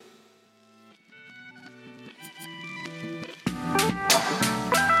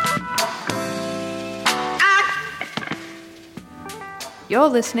You're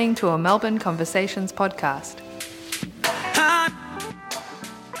listening to a Melbourne Conversations podcast.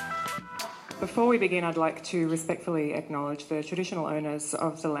 Before we begin, I'd like to respectfully acknowledge the traditional owners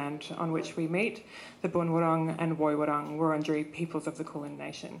of the land on which we meet, the Bunwurrung and Woiwurrung Wurundjeri peoples of the Kulin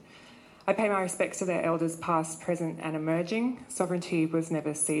Nation. I pay my respects to their elders past, present and emerging. Sovereignty was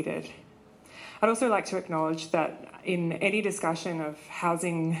never ceded. I'd also like to acknowledge that in any discussion of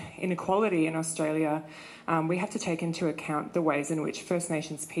housing inequality in Australia, we have to take into account the ways in which First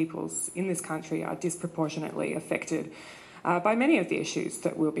Nations peoples in this country are disproportionately affected by many of the issues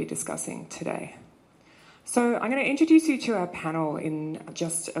that we'll be discussing today. So I'm going to introduce you to our panel in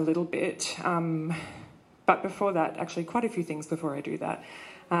just a little bit, but before that, actually quite a few things before I do that.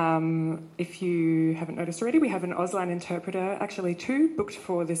 If you haven't noticed already, we have an Auslan interpreter, actually two, booked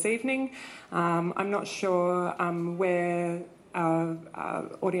for this evening. I'm not sure where our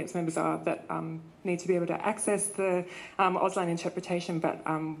audience members are that need to be able to access the Auslan interpretation, but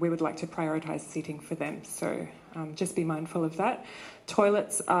we would like to prioritise seating for them, so just be mindful of that.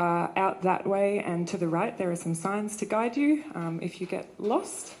 Toilets are out that way and to the right. There are some signs to guide you if you get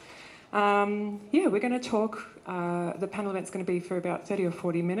lost. We're going to talk, the panel event's going to be for about 30 or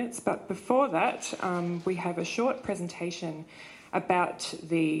 40 minutes, but before that we have a short presentation about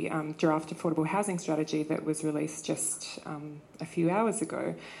the draft affordable housing strategy that was released just a few hours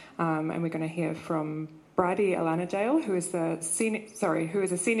ago, and we're going to hear from Bridie Alanadale, who is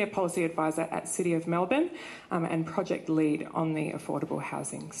a senior policy advisor at City of Melbourne and project lead on the affordable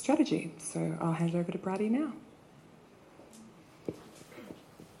housing strategy. So I'll hand it over to Bridie now.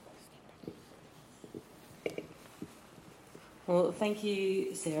 Well, thank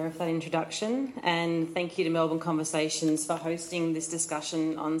you, Sarah, for that introduction, and thank you to Melbourne Conversations for hosting this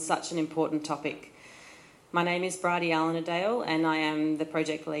discussion on such an important topic. My name is Bridie Alanadale, and I am the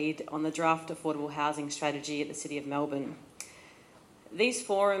project lead on the draft affordable housing strategy at the City of Melbourne. These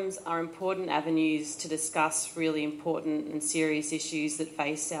forums are important avenues to discuss really important and serious issues that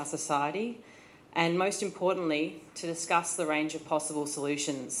face our society, and most importantly, to discuss the range of possible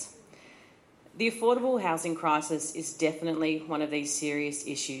solutions. The affordable housing crisis is definitely one of these serious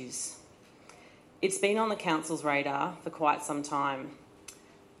issues. It's been on the Council's radar for quite some time.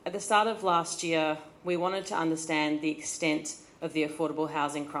 At the start of last year, we wanted to understand the extent of the affordable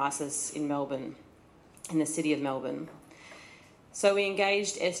housing crisis in Melbourne, in the City of Melbourne. So we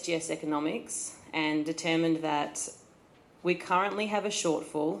engaged SGS Economics and determined that we currently have a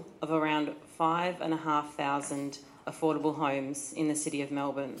shortfall of around 5,500 affordable homes in the City of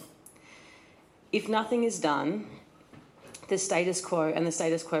Melbourne. If nothing is done, the status quo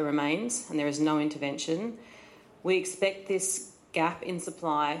remains and there is no intervention, we expect this gap in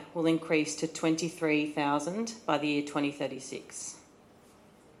supply will increase to 23,000 by the year 2036.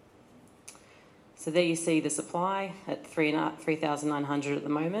 So there you see the supply at 3,900 at the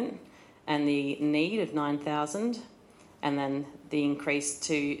moment and the need of 9,000, and then the increase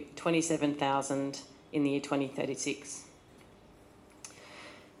to 27,000 in the year 2036.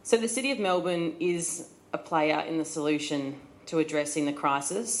 So the City of Melbourne is a player in the solution to addressing the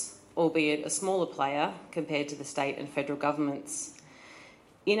crisis, albeit a smaller player compared to the state and federal governments.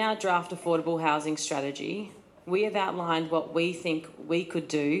 In our draft affordable housing strategy, we have outlined what we think we could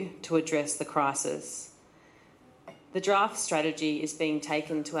do to address the crisis. The draft strategy is being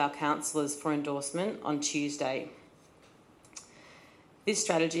taken to our councillors for endorsement on Tuesday. This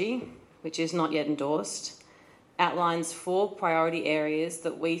strategy, which is not yet endorsed, outlines 4 priority areas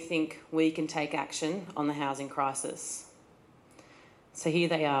that we think we can take action on the housing crisis. So here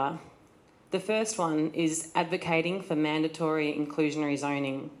they are. The first one is advocating for mandatory inclusionary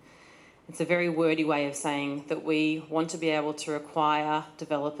zoning. It's a very wordy way of saying that we want to be able to require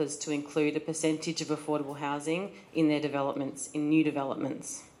developers to include a percentage of affordable housing in their developments, in new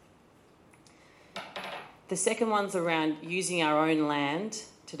developments. The second one's around using our own land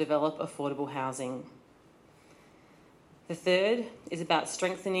to develop affordable housing. The third is about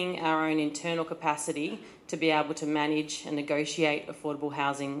strengthening our own internal capacity to be able to manage and negotiate affordable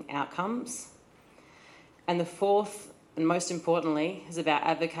housing outcomes. And the fourth, and most importantly, is about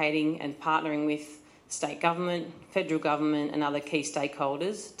advocating and partnering with state government, federal government and other key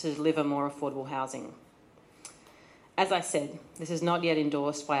stakeholders to deliver more affordable housing. As I said, this is not yet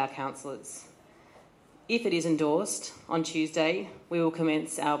endorsed by our councillors. If it is endorsed on Tuesday, we will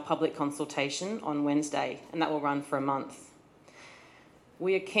commence our public consultation on Wednesday, and that will run for a month.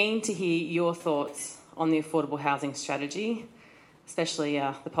 We are keen to hear your thoughts on the affordable housing strategy, especially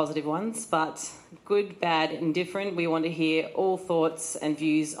the positive ones, but good, bad, indifferent. We want to hear all thoughts and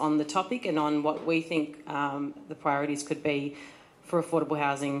views on the topic and on what we think the priorities could be for affordable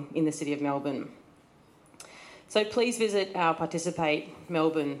housing in the City of Melbourne. So please visit our Participate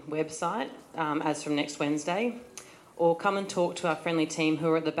Melbourne website as from next Wednesday, or come and talk to our friendly team who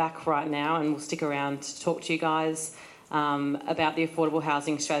are at the back right now, and we'll stick around to talk to you guys about the affordable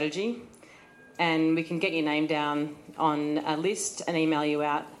housing strategy. And we can get your name down on a list and email you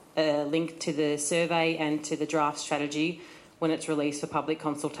out a link to the survey and to the draft strategy when it's released for public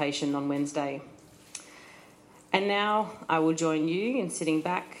consultation on Wednesday. And now I will join you in sitting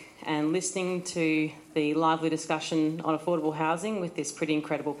back and listening to the lively discussion on affordable housing with this pretty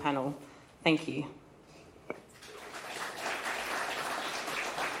incredible panel. Thank you.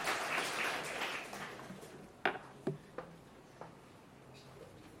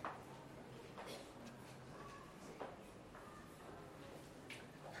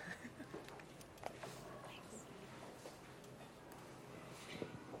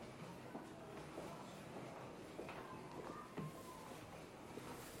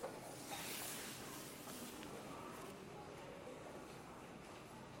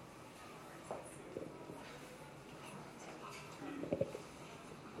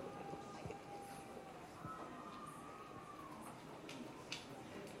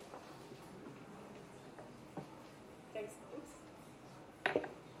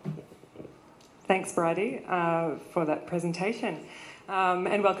 Thanks, Bridie, for that presentation.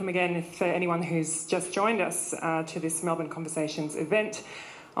 And welcome again for anyone who's just joined us to this Melbourne Conversations event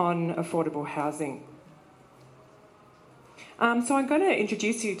on affordable housing. So I'm going to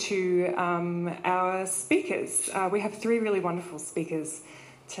introduce you to our speakers. We have three really wonderful speakers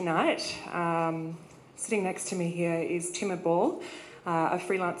tonight. Sitting next to me here is Timmah Ball, a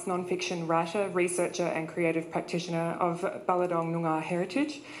freelance non-fiction writer, researcher and creative practitioner of Balladong Noongar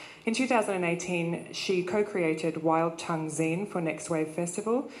heritage. In 2018, she co-created Wild Tongue Zine for Next Wave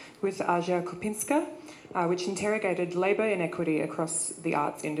Festival with Aja Kupinska, which interrogated labour inequity across the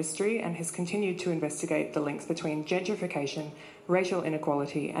arts industry and has continued to investigate the links between gentrification, racial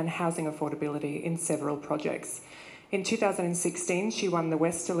inequality and housing affordability in several projects. In 2016, she won the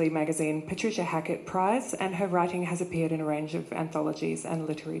Westerly magazine Patricia Hackett Prize, and her writing has appeared in a range of anthologies and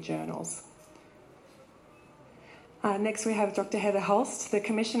literary journals. Next we have Dr. Heather Holst, the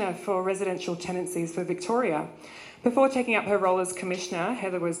Commissioner for Residential Tenancies for Victoria. Before taking up her role as Commissioner,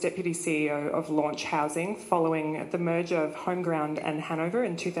 Heather was Deputy CEO of Launch Housing following the merger of Homeground and Hanover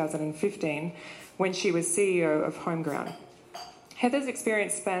in 2015, when she was CEO of Homeground. Heather's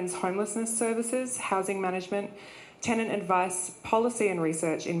experience spans homelessness services, housing management, tenant advice, policy and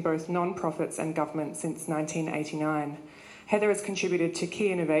research in both non-profits and government since 1989. Heather has contributed to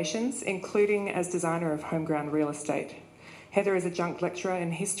key innovations, including as designer of Homeground Real Estate. Heather is adjunct lecturer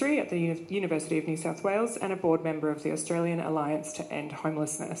in history at the University of New South Wales and a board member of the Australian Alliance to End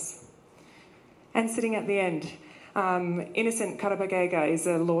Homelessness. And sitting at the end, Innocent Karabagega is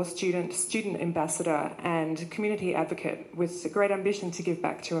a law student ambassador and community advocate with great ambition to give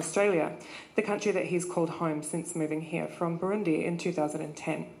back to Australia, the country that he's called home since moving here from Burundi in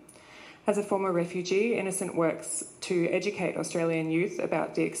 2010. As a former refugee, Innocent works to educate Australian youth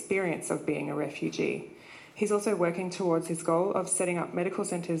about the experience of being a refugee. He's also working towards his goal of setting up medical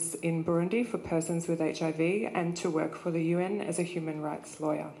centres in Burundi for persons with HIV and to work for the UN as a human rights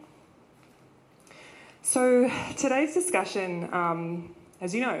lawyer. So today's discussion,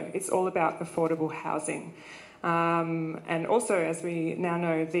 as you know, it's all about affordable housing. And also, as we now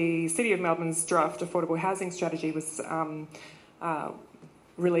know, the City of Melbourne's draft affordable housing strategy was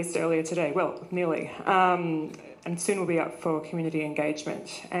released earlier today, well, nearly, and soon will be up for community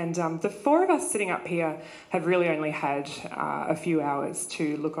engagement. And the four of us sitting up here have really only had a few hours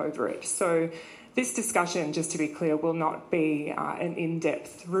to look over it. So this discussion, just to be clear, will not be an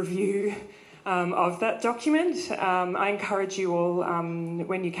in-depth review of that document. I encourage you all,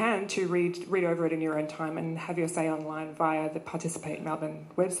 when you can, to read over it in your own time and have your say online via the Participate Melbourne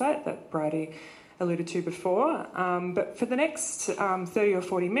website that Bridie alluded to before. But for the next 30 or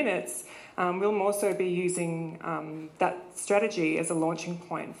 40 minutes, we'll also be using that strategy as a launching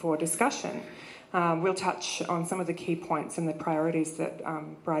point for discussion. We'll touch on some of the key points and the priorities that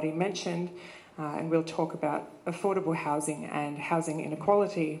Bridie mentioned, and we'll talk about affordable housing and housing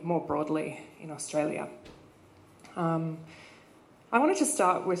inequality more broadly in Australia. I wanted to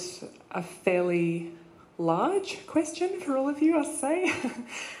start with a fairly large question for all of you, I'll say.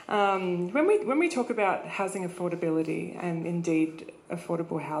 When we talk about housing affordability and indeed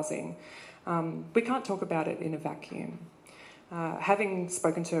affordable housing, we can't talk about it in a vacuum. Having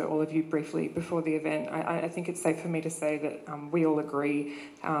spoken to all of you briefly before the event, I think it's safe for me to say that we all agree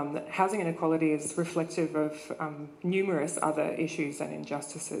that housing inequality is reflective of numerous other issues and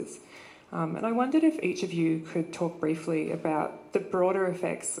injustices. And I wondered if each of you could talk briefly about the broader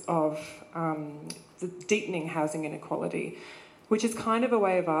effects of the deepening housing inequality, which is kind of a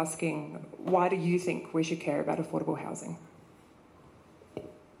way of asking, why do you think we should care about affordable housing?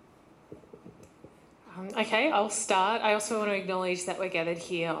 Okay, I'll start. I also want to acknowledge that we're gathered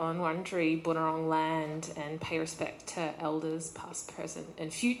here on Wurundjeri Bunurong land and pay respect to elders past, present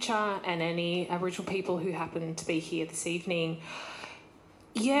and future, and any Aboriginal people who happen to be here this evening.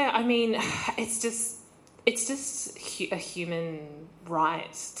 Yeah, I mean, it's just a human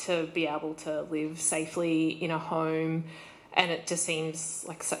right to be able to live safely in a home, and it just seems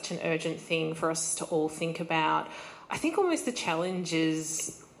like such an urgent thing for us to all think about. I think almost the challenge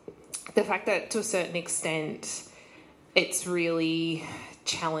is the fact that, to a certain extent, it's really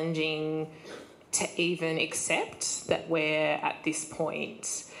challenging to even accept that we're at this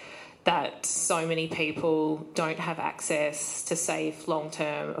point, that so many people don't have access to safe,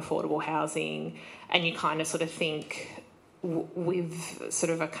 long-term, affordable housing, and you kind of sort of think with sort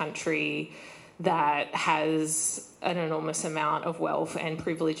of a country that has an enormous amount of wealth and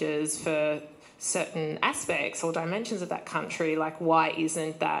privileges for certain aspects or dimensions of that country, like why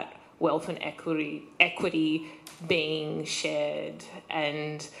isn't that wealth and equity being shared,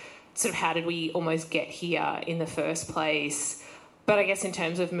 and sort of how did we almost get here in the first place? But I guess in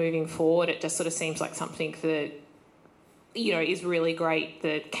terms of moving forward, it just sort of seems like something that, you know, is really great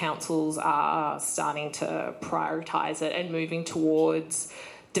that councils are starting to prioritise it and moving towards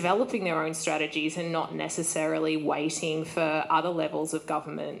developing their own strategies and not necessarily waiting for other levels of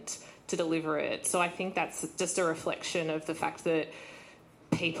government to deliver it. So I think that's just a reflection of the fact that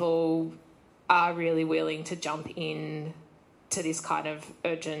people are really willing to jump in to this kind of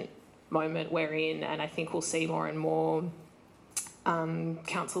urgent moment we're in, and I think we'll see more and more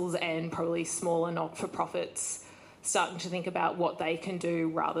councils and probably smaller not-for-profits starting to think about what they can do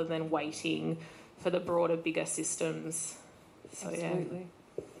rather than waiting for the broader, bigger systems. So, Absolutely.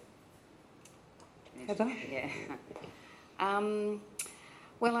 Yeah. Heather? Yeah.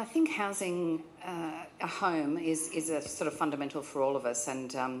 Well, I think housing, a home, is a sort of fundamental for all of us,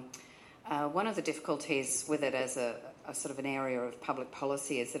 and one of the difficulties with it as a sort of an area of public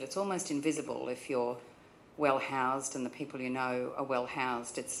policy is that it's almost invisible if you're well housed and the people you know are well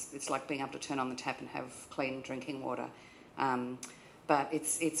housed. It's like being able to turn on the tap and have clean drinking water, but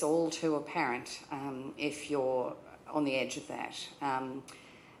it's all too apparent if you're on the edge of that.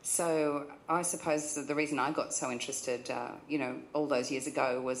 So I suppose the reason I got so interested, all those years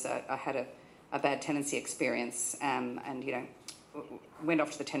ago was I had a bad tenancy experience, and went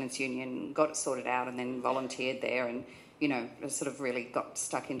off to the tenants union, got it sorted out, and then volunteered there, and sort of really got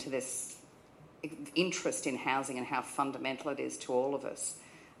stuck into this interest in housing and how fundamental it is to all of us.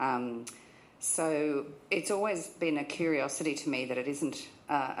 So it's always been a curiosity to me that it isn't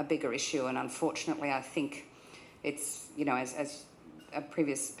a bigger issue, and unfortunately I think it's, as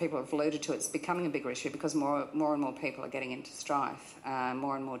previous people have alluded to, it's becoming a bigger issue because more and more people are getting into strife,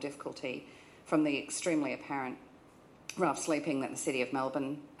 more and more difficulty from the extremely apparent rough sleeping that the City of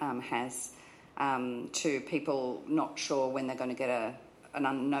Melbourne has, to people not sure when they're going to get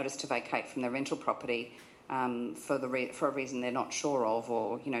an notice to vacate from their rental property for a reason they're not sure of,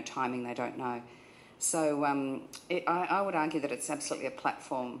 or timing they don't know. So I would argue that it's absolutely a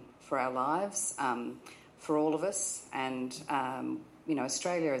platform for our lives, for all of us, and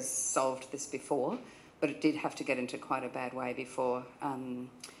Australia has solved this before, but it did have to get into quite a bad way before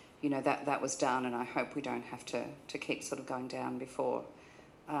that was done, and I hope we don't have to keep sort of going down before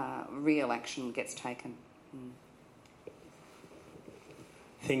real action gets taken.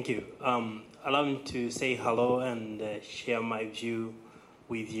 Thank you. Allow me to say hello and share my view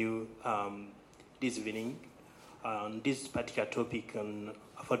with you this evening on this particular topic on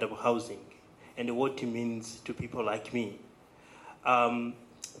affordable housing and what it means to people like me.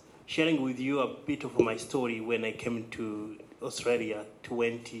 Sharing with you a bit of my story when I came to Australia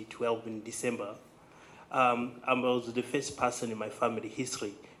 2012 in December. I was the first person in my family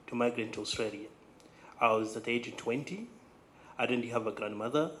history to migrate to Australia. I was at the age of 20. I didn't have a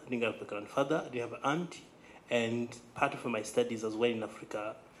grandmother, I didn't have a grandfather, I didn't have an aunt, and part of my studies as well in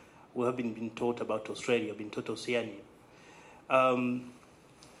Africa, we have been taught about Australia, been taught Oceania. I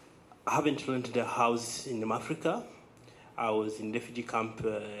haven't rented a house in Africa. I was in refugee camp,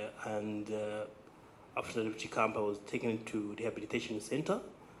 and after the refugee camp, I was taken to rehabilitation center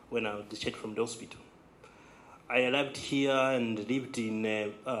when I was discharged from the hospital. I arrived here and lived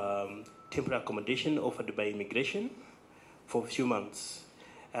in temporary accommodation offered by immigration for a few months.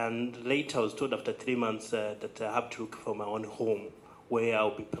 And later I was told after 3 months that I have to look for my own home where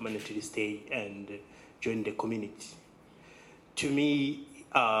I'll be permanently stay and join the community. To me,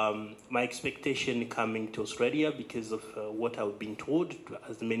 my expectation coming to Australia, because of what I've been told,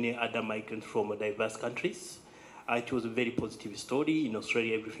 as many other migrants from diverse countries, it was a very positive story. In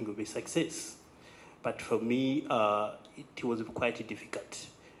Australia, everything will be success. But for me, it was quite difficult.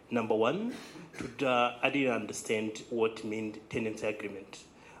 Number one, I didn't understand what meant tenancy agreement.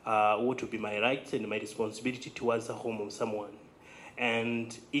 What would be my rights and my responsibility towards the home of someone.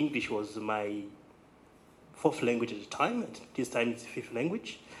 And English was my fourth language at the time. At this time, it's fifth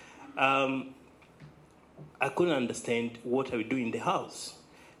language. I couldn't understand what I would do in the house.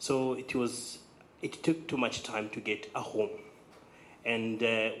 So it took too much time to get a home. And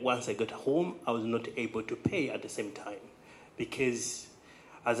once I got home, I was not able to pay at the same time. Because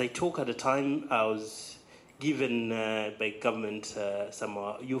as I talk at the time, I was given by government some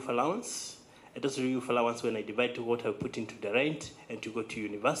youth allowance. And those youth allowance, when I divided what I put into the rent and to go to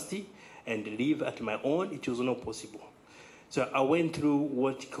university and live at my own, it was not possible. So I went through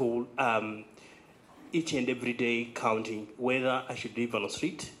what you call each and every day counting whether I should live on the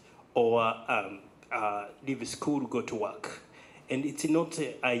street or leave school, go to work. And it's not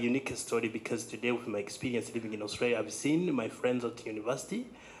a unique story, because today, with my experience living in Australia, I've seen my friends at university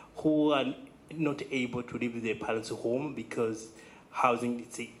who are not able to live with their parents' home because housing,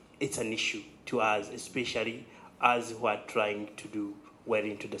 it's an issue to us, especially us who are trying to do well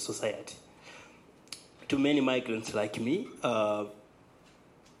into the society. To many migrants like me,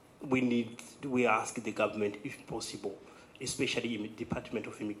 we ask the government, if possible, especially in the Department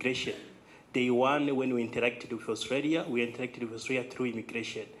of Immigration. Day one, when we interacted with Australia through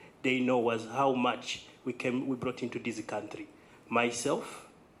immigration. They know was how much we brought into this country. Myself,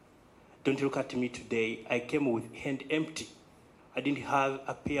 don't look at me today. I came with hand empty. I didn't have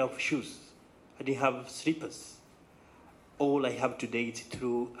a pair of shoes. I didn't have slippers. All I have today is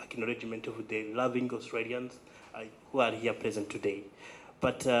through acknowledgement of the loving Australians who are here present today.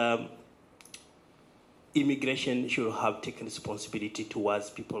 But immigration should have taken responsibility towards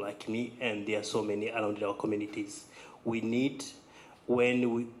people like me, and there are so many around our communities. We need,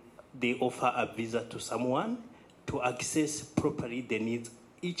 when they offer a visa to someone, to access properly the needs.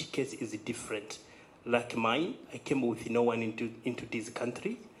 Each case is different. Like mine, I came with no one into this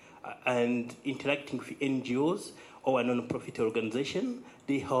country, and interacting with NGOs or a non-profit organization,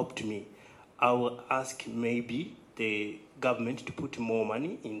 they helped me. I will ask maybe the government to put more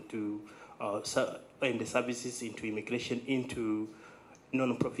money into and the services into immigration, into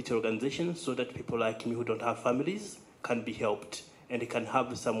non-profit organizations, so that people like me who don't have families can be helped and they can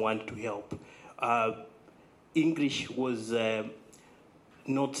have someone to help. English was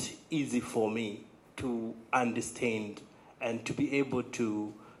not easy for me to understand and to be able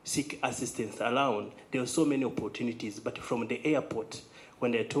to seek assistance around. There were so many opportunities, but from the airport,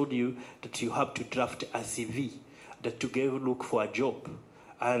 when they told you that you have to draft a CV, that to go look for a job,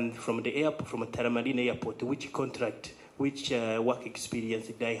 and from the airport, from Tamarine Airport, which contract, which work experience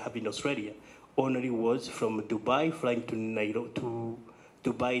did I have in Australia? Only was from Dubai, flying to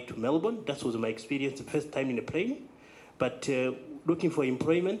Dubai to Melbourne. That was my experience, the first time in a plane. But looking for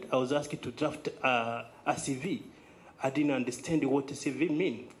employment, I was asked to draft a CV. I didn't understand what a CV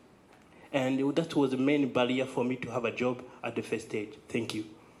meant. And that was the main barrier for me to have a job at the first stage. Thank you.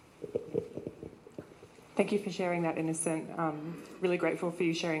 Thank you for sharing that, Innocent. Really grateful for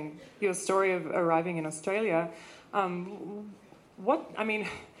you sharing your story of arriving in Australia. What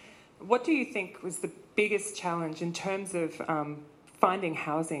do you think was the biggest challenge in terms of finding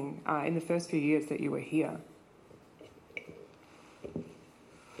housing in the first few years that you were here?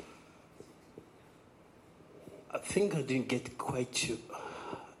 I think I didn't get quite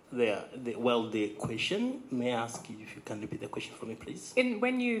the question. May I ask you if you can repeat the question for me, please?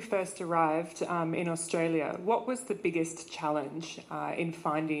 When you first arrived in Australia, what was the biggest challenge in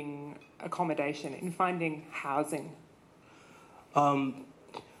finding accommodation, in finding housing? The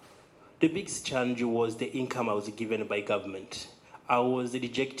biggest challenge was the income I was given by government. I was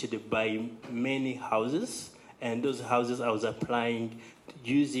rejected by many houses, and those houses I was applying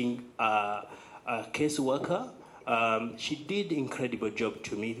using a caseworker. She did an incredible job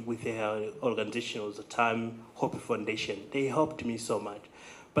to me with her organization at the time, Hope Foundation. They helped me so much.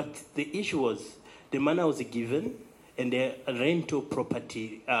 But the issue was the money I was given and the rental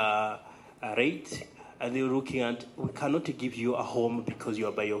property rate, and they were looking at, we cannot give you a home because you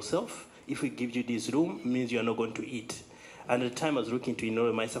are by yourself. If we give you this room, it means you are not going to eat. And at the time I was looking to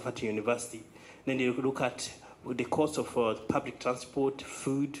enroll myself at university. Then they look at the cost of public transport,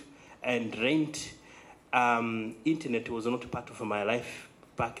 food, and rent. Internet was not part of my life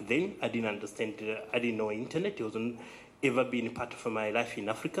back then. I didn't understand. I didn't know internet. It wasn't ever been part of my life in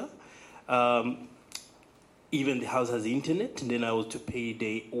Africa. even the house has internet, and then I was to pay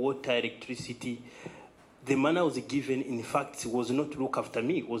the water, electricity. The money I was given, in fact, was not to look after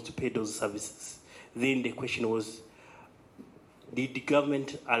me, it was to pay those services. Then the question was, did the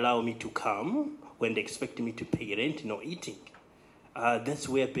government allow me to come when they expect me to pay rent, no eating? That's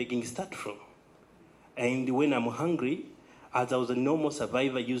where begging started from. And when I'm hungry, as I was a normal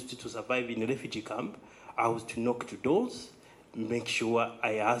survivor used to survive in a refugee camp, I was to knock to doors, make sure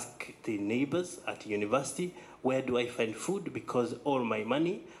I ask the neighbors at university, where do I find food? Because all my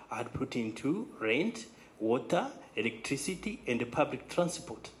money I had put into rent, water, electricity, and the public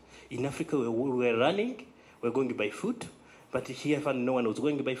transport. In Africa, we were running, we were going to buy food, but here I found no one was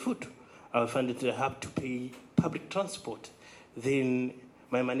going to buy food. I found that I have to pay public transport. Then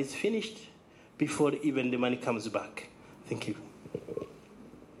my money is finished before even the money comes back. Thank you.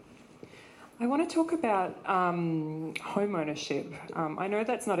 I want to talk about home ownership. I know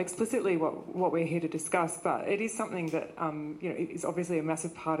that's not explicitly what we're here to discuss, but it is something that is obviously a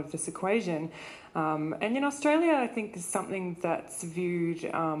massive part of this equation. And in Australia, I think is something that's viewed,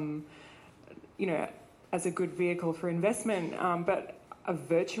 as a good vehicle for investment, but a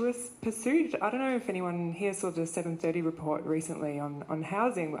virtuous pursuit. I don't know if anyone here saw the 7:30 report recently on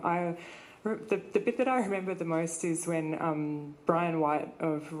housing. The bit that I remember the most is when Brian White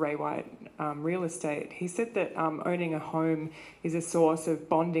of Ray White Real Estate, he said that owning a home is a source of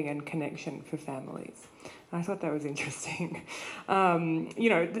bonding and connection for families. I thought that was interesting.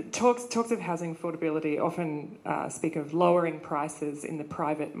 Talks of housing affordability often speak of lowering prices in the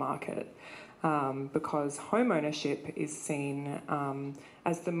private market because home ownership is seen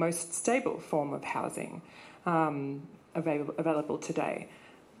as the most stable form of housing available today.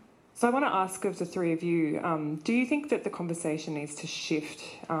 So I want to ask of the three of you, do you think that the conversation needs to shift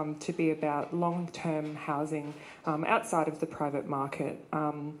to be about long-term housing outside of the private market?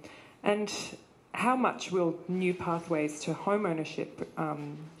 And how much will new pathways to home ownership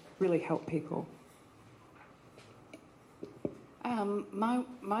really help people?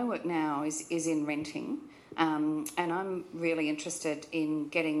 My work now is in renting, and I'm really interested in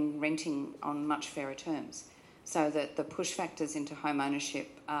getting renting on much fairer terms, so that the push factors into home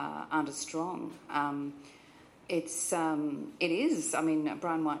ownership aren't as strong. It is. I mean,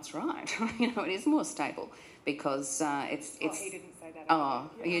 Brian White's right. It is more stable because it's. Oh, he didn't say that. Oh,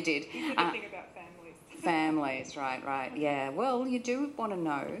 yeah. You did. He said the thing about families. Families, right. Yeah. Well, you do want to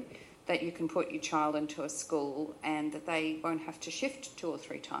know that you can put your child into a school and that they won't have to shift 2 or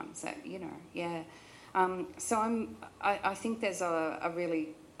 3 times. Yeah. So I think there's a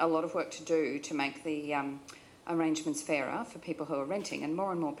lot of work to do to make the arrangements fairer for people who are renting, and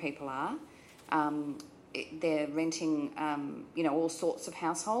more people are. They're renting, all sorts of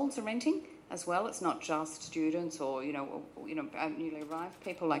households are renting as well. It's not just students or newly arrived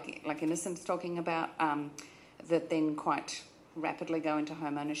people like Innocent's talking about that then quite rapidly go into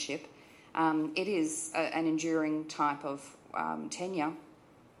home ownership. It is an enduring type of tenure,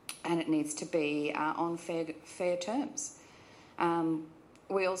 and it needs to be on fair terms.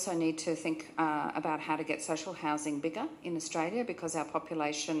 We also need to think about how to get social housing bigger in Australia because our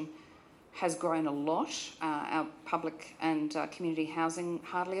population has grown a lot. Our public and community housing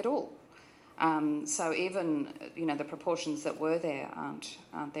hardly at all. So even the proportions that were there aren't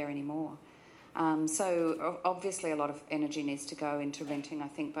there anymore. So obviously a lot of energy needs to go into renting. I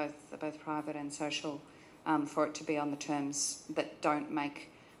think both private and social for it to be on the terms that don't make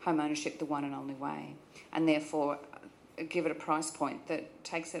home ownership the one and only way, and therefore give it a price point that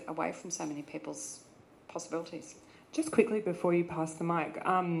takes it away from so many people's possibilities. Just quickly before you pass the mic,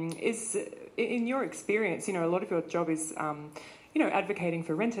 is in your experience, a lot of your job is, advocating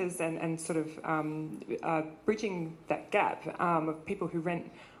for renters and sort of bridging that gap of people who rent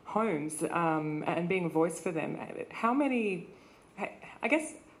homes and being a voice for them. How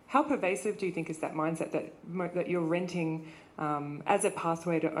pervasive do you think is that mindset that you're renting as a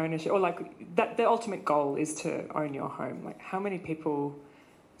pathway to ownership, or like that the ultimate goal is to own your home? Like, how many people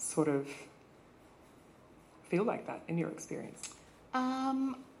sort of feel like that in your experience?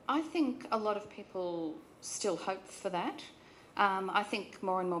 I think a lot of people still hope for that. I think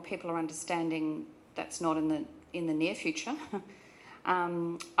more and more people are understanding that's not in the near future.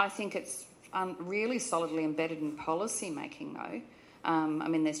 I think it's really solidly embedded in policy making, though.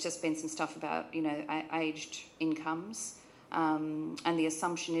 There's just been some stuff about aged incomes, and the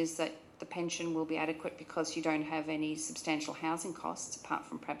assumption is that the pension will be adequate because you don't have any substantial housing costs apart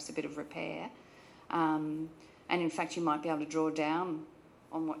from perhaps a bit of repair. And in fact, you might be able to draw down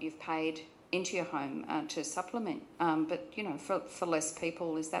on what you've paid into your home to supplement. But for less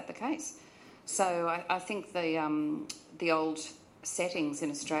people, is that the case? So I think the old settings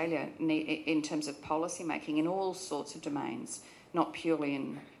in Australia in terms of policy making in all sorts of domains, not purely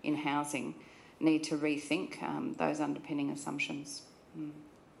in housing, need to rethink those underpinning assumptions.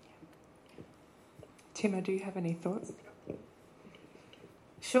 Timmah, do you have any thoughts?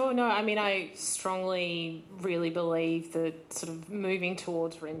 Sure, no, I mean, I strongly really believe that sort of moving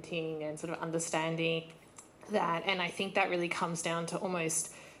towards renting and sort of understanding that, and I think that really comes down to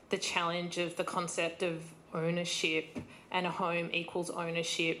almost the challenge of the concept of ownership, and a home equals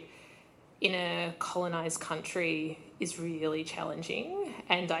ownership in a colonised country is really challenging.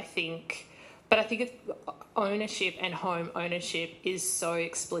 And I think ownership and home ownership is so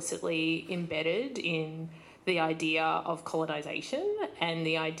explicitly embedded in the idea of colonisation and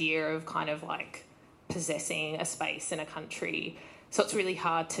the idea of kind of like possessing a space in a country. So it's really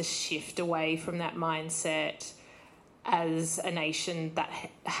hard to shift away from that mindset as a nation that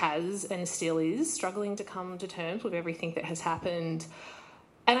has and still is struggling to come to terms with everything that has happened.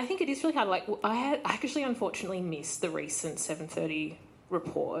 And I think it is really hard. Like, I actually unfortunately missed the recent 7:30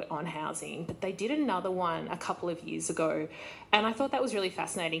 report on housing, but they did another one a couple of years ago, and I thought that was really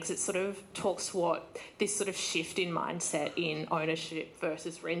fascinating because it sort of talks what this sort of shift in mindset in ownership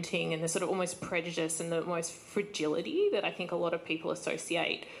versus renting, and the sort of almost prejudice and the almost fragility that I think a lot of people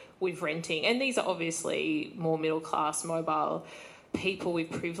associate with renting. And these are obviously more middle class, mobile people with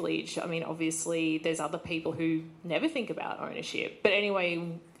privilege. I mean, obviously there's other people who never think about ownership, but anyway,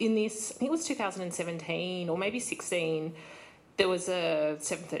 in this, I think it was 2017 or maybe 16, there was a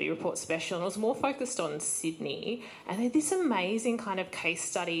 7:30 report special, and it was more focused on Sydney. And they had this amazing kind of case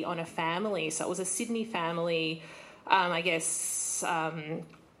study on a family. So it was a Sydney family,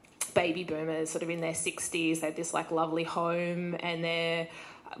 baby boomers, sort of in their 60s. They had this like lovely home, and their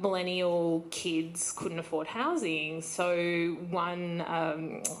millennial kids couldn't afford housing. So one,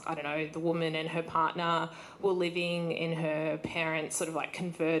 the woman and her partner were living in her parents' sort of like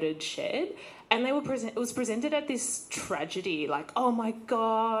converted shed. And they were it was presented as this tragedy, like, oh my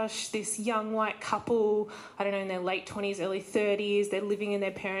gosh, this young white couple, I don't know, in their late 20s, early 30s, they're living in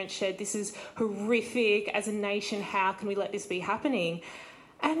their parents' shed. This is horrific. As a nation, how can we let this be happening?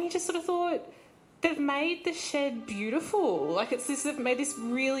 And you just sort of thought, they've made the shed beautiful. Like, they've made this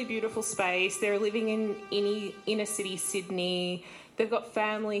really beautiful space. They're living in inner city Sydney. They've got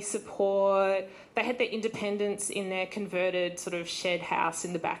family support. They had their independence in their converted sort of shed house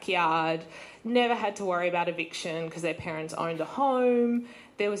in the backyard. Never had to worry about eviction because their parents owned a home.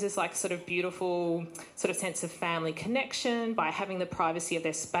 There was this like sort of beautiful sort of sense of family connection by having the privacy of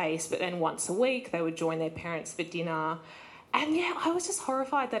their space. But then once a week they would join their parents for dinner. And yeah, I was just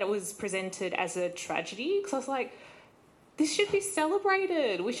horrified that it was presented as a tragedy, because I was like, this should be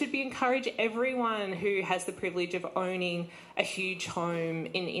celebrated. We should encourage everyone who has the privilege of owning a huge home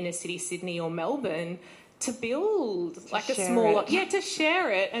in inner city Sydney or Melbourne to build to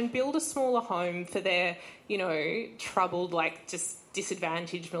share it and build a smaller home for their, troubled, like just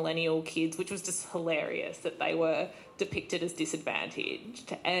disadvantaged millennial kids, which was just hilarious that they were depicted as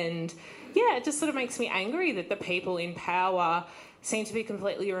disadvantaged. And yeah, it just sort of makes me angry that the people in power seem to be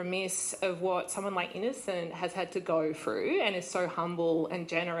completely remiss of what someone like Innocent has had to go through, and is so humble and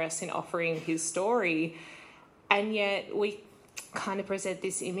generous in offering his story. And yet we kind of present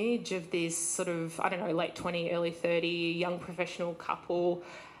this image of this sort of, late 20, early 30 young professional couple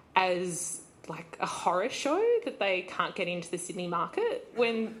as like a horror show that they can't get into the Sydney market,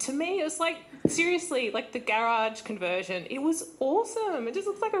 when to me it was like, seriously, like the garage conversion, it was awesome. It just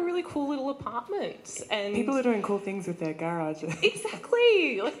looks like a really cool little apartment, and people are doing cool things with their garages.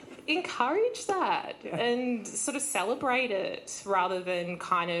 Exactly. Like, encourage that and sort of celebrate it, rather than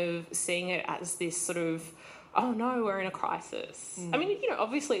kind of seeing it as this sort of, oh no, we're in a crisis. I mean,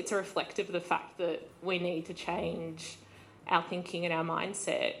 obviously it's a reflective of the fact that we need to change our thinking and our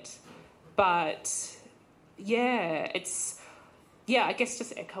mindset. But yeah, I guess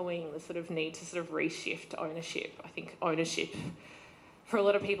just echoing the sort of need to sort of reshift ownership. I think ownership for a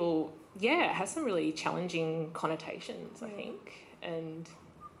lot of people, has some really challenging connotations, I think. And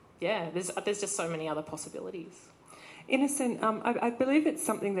yeah, there's just so many other possibilities. Innocent, I believe it's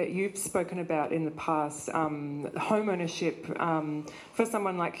something that you've spoken about in the past, home ownership, for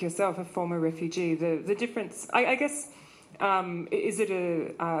someone like yourself, a former refugee, the difference, I guess, is it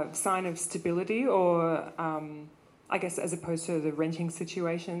a sign of stability, or I guess as opposed to the renting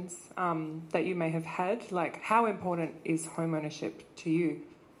situations that you may have had? Like, how important is home ownership to you?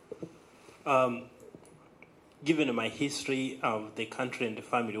 Given my history of the country and the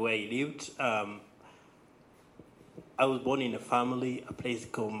family where I lived, I was born in a place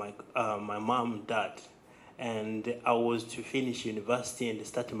called my mom and dad, and I was to finish university and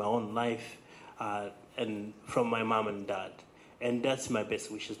start my own life and from my mom and dad. and that's my best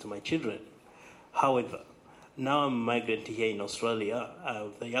wishes to my children. However, now I'm a migrant here in Australia,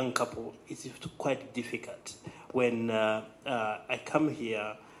 the young couple, it's quite difficult. When I come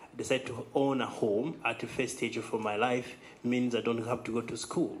here, decide to own a home at the first stage of my life, means I don't have to go to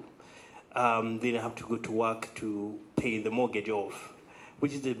school. Then I have to go to work to pay the mortgage off,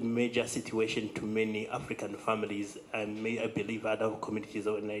 which is a major situation to many African families, and I believe other communities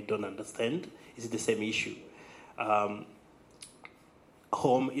when I don't understand. It's the same issue. Home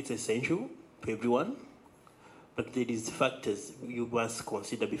is essential for everyone, but there is factors you must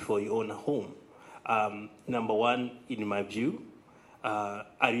consider before you own a home. Number one, in my view,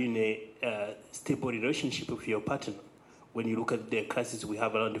 are you in a stable relationship with your partner? When you look at the crises we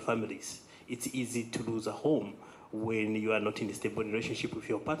have around the families, it's easy to lose a home when you are not in a stable relationship with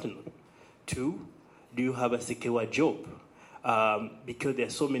your partner. Two, do you have a secure job? Because there are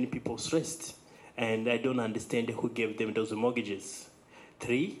so many people stressed, and I don't understand who gave them those mortgages.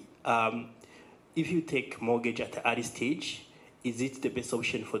 Three, if you take mortgage at the early stage, is it the best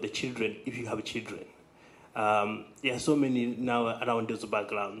option for the children if you have children? There are so many now around those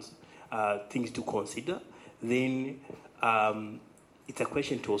backgrounds, things to consider. Then it's a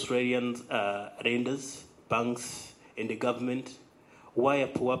question to Australians, lenders, banks, and the government. Why a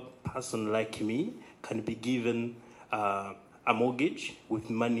poor person like me can be given a mortgage with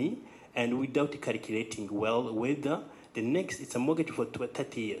money and without calculating well whether the next, it's a mortgage for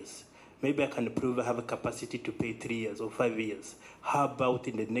 30 years. Maybe I can prove I have a capacity to pay 3 years or 5 years. How about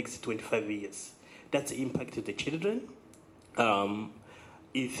in the next 25 years? That's the impact to the children.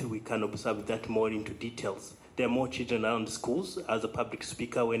 If we can observe that more into details. There are more children around schools. As a public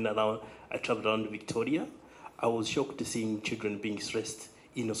speaker, when I traveled around Victoria, I was shocked to seeing children being stressed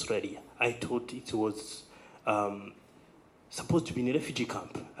in Australia. I thought it was supposed to be in a refugee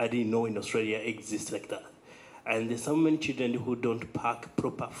camp. I didn't know in Australia exists like that. And there's so many children who don't pack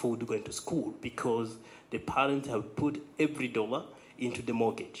proper food going to school because the parents have put every dollar into the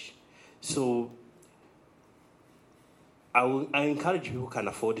mortgage. So I encourage people who can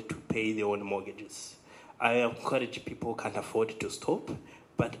afford to pay their own mortgages. I encourage people who can afford to stop,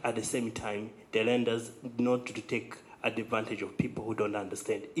 but at the same time, the lenders not to take advantage of people who don't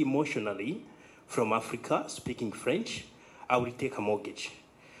understand. Emotionally, from Africa, speaking French, I will take a mortgage.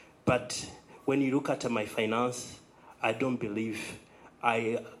 But when you look at my finance, I don't believe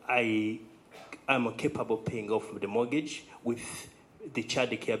I'm capable of paying off the mortgage with the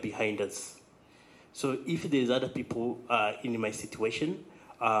child care behind us. So if there's other people in my situation,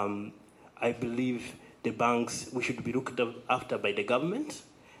 I believe the banks, we should be looked after by the government,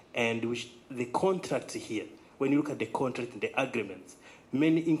 and the contracts here, when you look at the contract and the agreements,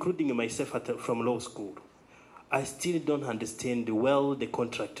 many, including myself from law school, I still don't understand well the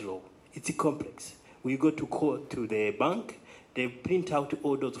contract law. It's complex. We go to court, to the bank, they print out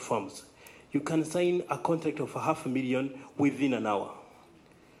all those forms. You can sign a contract of $500,000 within an hour.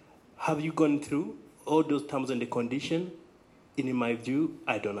 Have you gone through all those terms and the condition? In my view,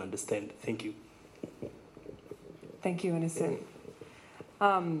 I don't understand. Thank you. Thank you, Innocent.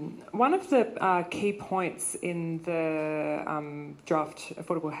 One of the key points in the draft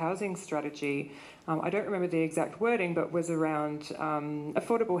affordable housing strategy, I don't remember the exact wording, but was around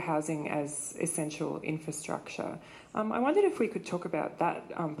affordable housing as essential infrastructure. I wondered if we could talk about that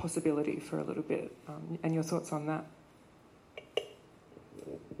possibility for a little bit and your thoughts on that.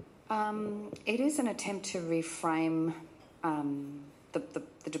 It is an attempt to reframe the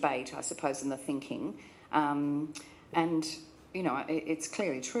debate, I suppose, and the thinking. And, you know, it's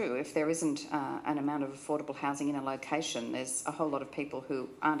clearly true. If there isn't an amount of affordable housing in a location, there's a whole lot of people who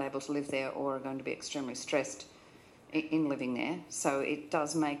aren't able to live there or are going to be extremely stressed in living there. So it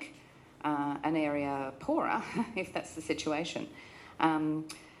does make an area poorer if that's the situation.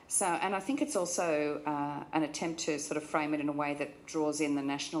 And I think it's also an attempt to sort of frame it in a way that draws in the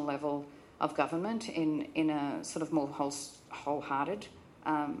national level of government in a sort of more wholehearted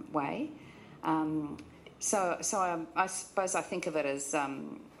way. So I suppose I think of it as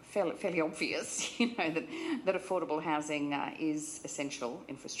fairly obvious, you know, that affordable housing is essential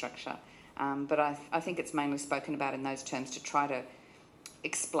infrastructure. But I think it's mainly spoken about in those terms to try to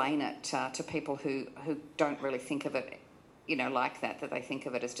explain it to people who don't really think of it, you know, like that they think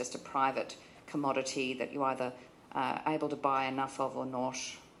of it as just a private commodity that you either are able to buy enough of or not,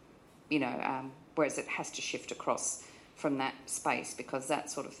 you know, whereas it has to shift across from that space, because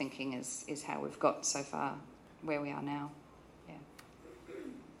that sort of thinking is how we've got so far where we are now. Yeah.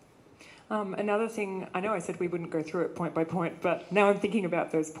 Another thing, I know I said we wouldn't go through it point by point, but now I'm thinking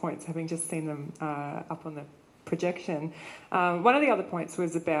about those points, having just seen them up on the projection. One of the other points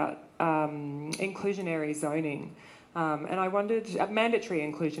was about inclusionary zoning. And I wondered, mandatory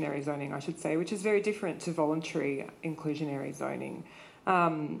inclusionary zoning, I should say, which is very different to voluntary inclusionary zoning.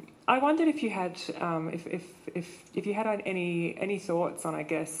 I wondered if you had, if you had any thoughts on, I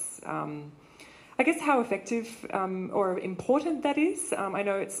guess how effective or important that is. I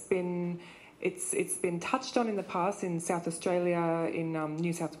know it's been touched on in the past in South Australia, in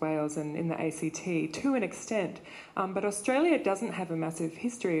New South Wales and in the ACT to an extent, but Australia doesn't have a massive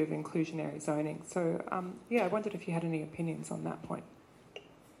history of inclusionary zoning. So, I wondered if you had any opinions on that point.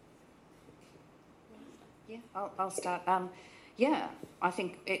 Yeah, I'll start. I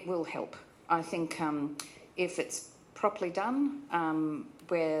think it will help. I think if it's properly done,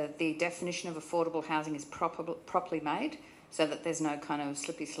 where the definition of affordable housing is properly made, so that there's no kind of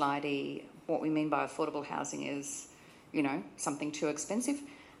slippy slidey. What we mean by affordable housing is, something too expensive.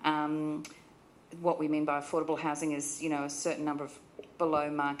 What we mean by affordable housing is, a certain number of below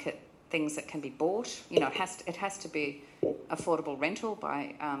market things that can be bought. It has to be affordable rental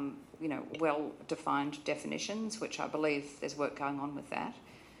by, well-defined definitions, which I believe there's work going on with that.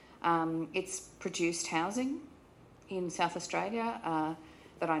 It's produced housing in South Australia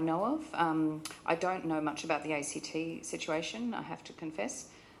that I know of. I don't know much about the ACT situation, I have to confess,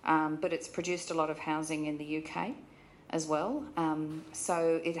 but it's produced a lot of housing in the UK as well.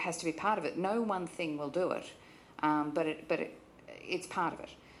 So it has to be part of it. No one thing will do it, but it's part of it.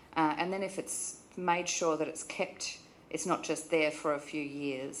 And then if it's made sure that it's kept, it's not just there for a few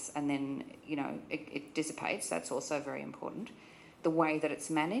years and then, it dissipates, that's also very important. The way that it's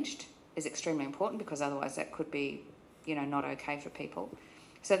managed is extremely important because otherwise that could be, not okay for people.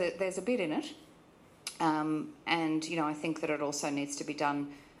 So there's a bit in it. And, I think that it also needs to be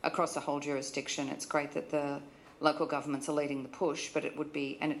done across the whole jurisdiction. It's great that the local governments are leading the push, but it would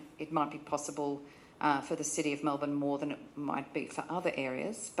be, and it might be possible for the City of Melbourne more than it might be for other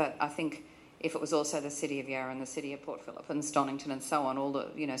areas. But I think if it was also the City of Yarra and the City of Port Phillip and Stonnington and so on, all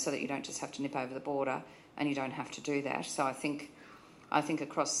the, so that you don't just have to nip over the border and you don't have to do that. So I think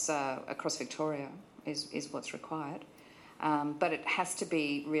across Victoria is what's required. But it has to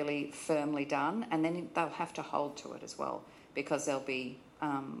be really firmly done, and then they'll have to hold to it as well because there'll be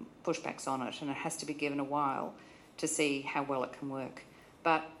pushbacks on it, and it has to be given a while to see how well it can work.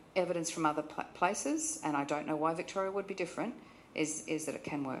 But evidence from other places, and I don't know why Victoria would be different, is that it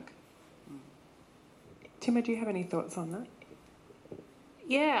can work. Timmah, do you have any thoughts on that?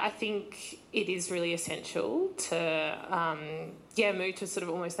 Yeah, I think it is really essential to move to sort of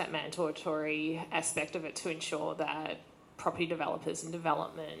almost that mandatory aspect of it to ensure that property developers and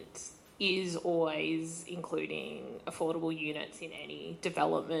development is always including affordable units in any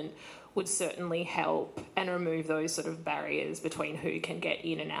development would certainly help and remove those sort of barriers between who can get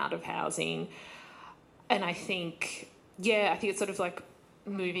in and out of housing. And I think it's sort of like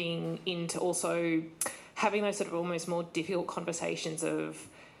moving into also having those sort of almost more difficult conversations of,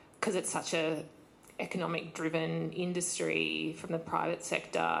 because it's such a economic driven industry from the private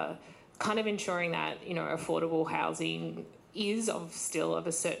sector, kind of ensuring that, affordable housing is still of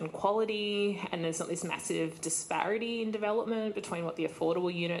a certain quality and there's not this massive disparity in development between what the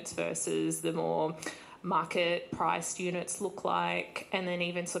affordable units versus the more market priced units look like, and then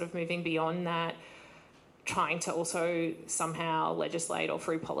even sort of moving beyond that, trying to also somehow legislate or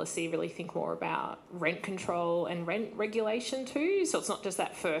through policy really think more about rent control and rent regulation too. So it's not just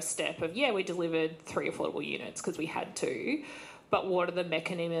that first step of, we delivered 3 affordable units because we had to, but what are the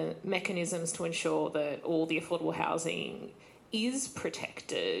mechanisms to ensure that all the affordable housing is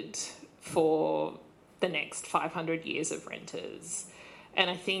protected for the next 500 years of renters? And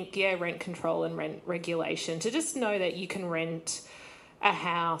I think, rent control and rent regulation, to just know that you can rent a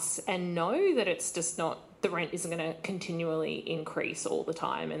house and know that it's just not, the rent isn't going to continually increase all the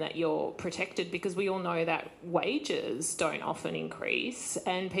time and that you're protected, because we all know that wages don't often increase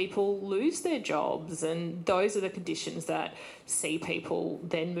and people lose their jobs, and those are the conditions that see people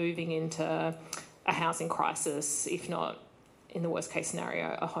then moving into a housing crisis, if not, in the worst case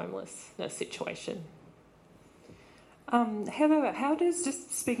scenario, a homelessness situation. Heather, how does,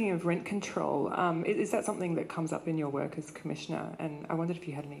 just speaking of rent control, is that something that comes up in your work as Commissioner? And I wondered if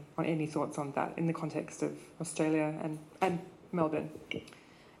you had any thoughts on that in the context of Australia and Melbourne.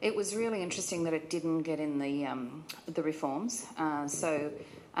 It was really interesting that it didn't get in the reforms. So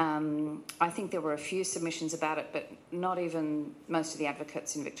I think there were a few submissions about it, but not even most of the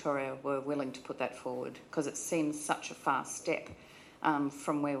advocates in Victoria were willing to put that forward because it seems such a fast step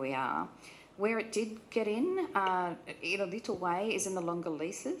from where we are. Where it did get in a little way is in the longer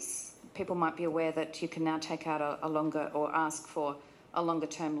leases. People might be aware that you can now take out a longer or ask for a longer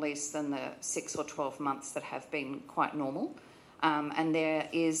term lease than the 6 or 12 months that have been quite normal. And there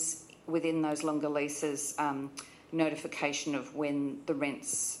is, within those longer leases, notification of when the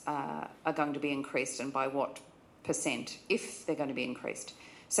rents are going to be increased and by what percent, if they're going to be increased.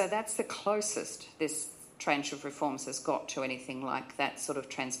 So that's the closest this tranche of reforms has got to anything like that sort of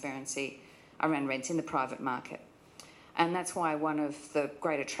transparency around rents in the private market. And that's why one of the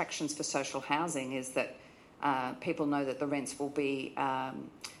great attractions for social housing is that people know that the rents will be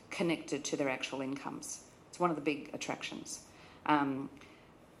connected to their actual incomes. It's one of the big attractions.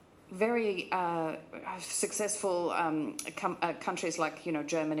 Very successful countries like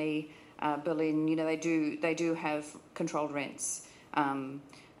Germany, Berlin, they do have controlled rents.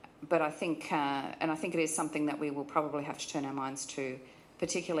 But I think it is something that we will probably have to turn our minds to,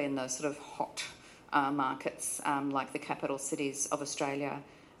 particularly in those sort of hot markets like the capital cities of Australia,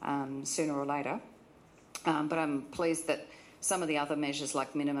 sooner or later. But I'm pleased that some of the other measures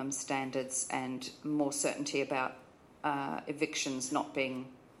like minimum standards and more certainty about evictions not being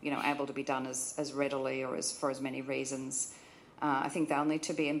able to be done as readily or for as many reasons, I think they'll need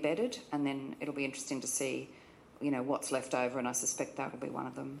to be embedded, and then it'll be interesting to see what's left over, and I suspect that will be one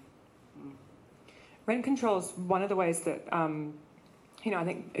of them. Rent control is one of the ways that I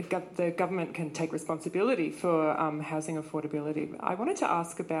think the government can take responsibility for housing affordability. I wanted to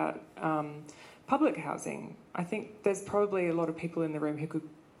ask about public housing. I think there's probably a lot of people in the room who could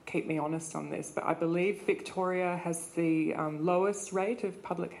keep me honest on this, but I believe Victoria has the lowest rate of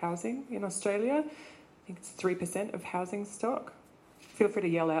public housing in Australia. I think it's 3% of housing stock. Feel free to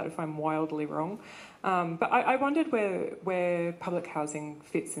yell out if I'm wildly wrong. But I wondered where public housing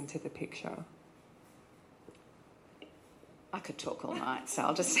fits into the picture. I could talk all night, so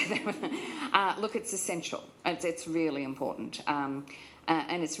I'll just say that. Look, it's essential. It's really important. And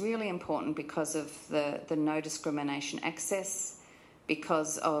it's really important because of the no discrimination access,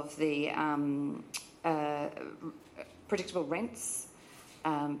 because of the predictable rents,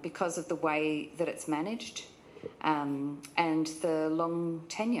 because of the way that it's managed, and the long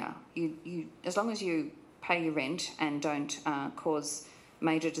tenure. You as long as you pay your rent and don't cause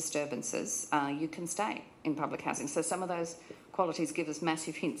major disturbances, you can stay in public housing. So some of those qualities give us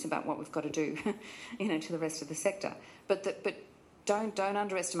massive hints about what we've got to do, to the rest of the sector. But don't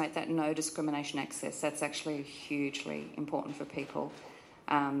underestimate that no discrimination access. That's actually hugely important for people.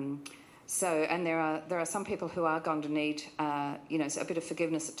 And there are some people who are going to need, a bit of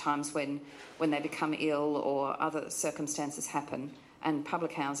forgiveness at times when they become ill or other circumstances happen. And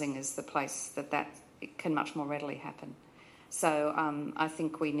public housing is the place that can much more readily happen. So I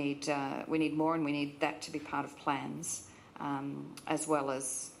think we need more, and we need that to be part of plans, as well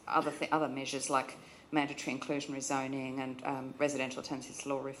as other measures like mandatory inclusionary zoning and residential tenancies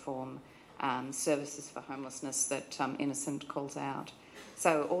law reform, services for homelessness that Innocent calls out.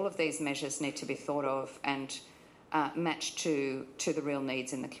 So all of these measures need to be thought of and matched to the real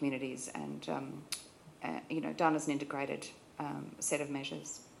needs in the communities, and done as an integrated set of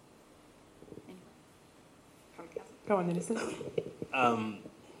measures. Go on, Innocent.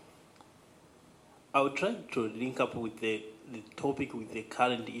 I would try to link up with the topic with the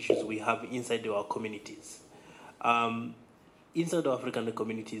current issues we have inside our communities. Inside our African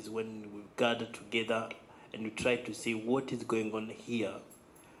communities, when we gather together and we try to see what is going on here,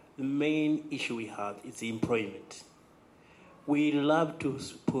 the main issue we have is employment. We love to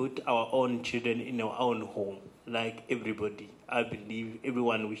put our own children in our own home, like everybody. I believe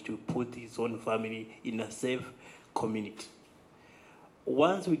everyone wishes to put his own family in a safe community.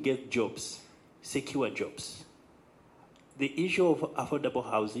 Once we get jobs, secure jobs, the issue of affordable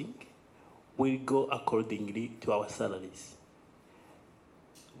housing will go accordingly to our salaries.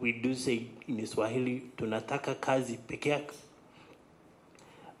 We do say in Swahili, tunataka kazi peke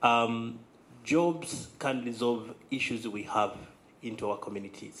yake. Jobs can resolve issues we have into our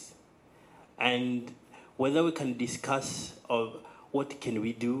communities. And whether we can discuss of what can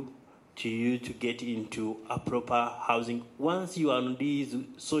we do to get into a proper housing. Once you are on this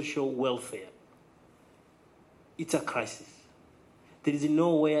social welfare, it's a crisis. There is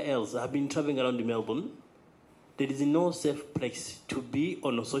nowhere else. I've been traveling around Melbourne. There is no safe place to be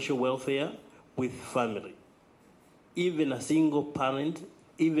on a social welfare with family. Even a single parent,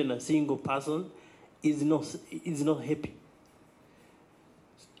 even a single person is not happy.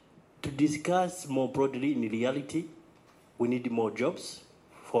 To discuss more broadly in reality, we need more jobs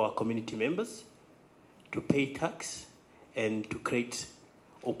for our community members, to pay tax, and to create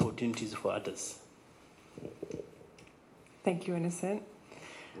opportunities for others. Thank you, Innocent.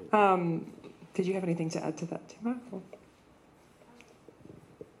 Did you have anything to add to that, Timmah?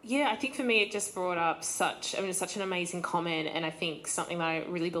 Yeah, I think for me it just brought up such an amazing comment, and I think something that I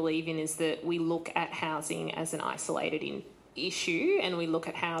really believe in is that we look at housing as an isolated issue, and we look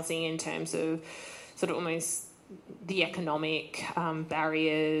at housing in terms of sort of almost the economic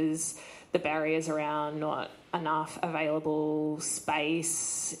barriers, the barriers around not enough available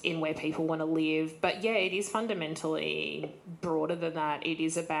space in where people want to live. But yeah, it is fundamentally broader than that. It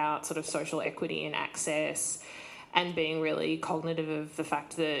is about sort of social equity and access, and being really cognitive of the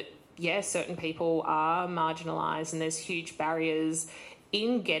fact that, yeah, certain people are marginalised and there's huge barriers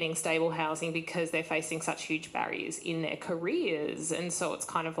in getting stable housing because they're facing such huge barriers in their careers. And so it's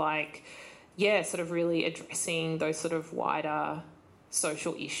kind of like, yeah, sort of really addressing those sort of wider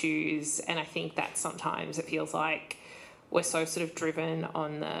social issues. And I think that sometimes it feels like we're so sort of driven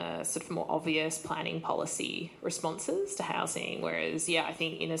on the sort of more obvious planning policy responses to housing, whereas, yeah, I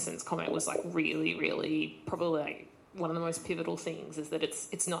think Innocent's comment was like really, really probably like one of the most pivotal things is that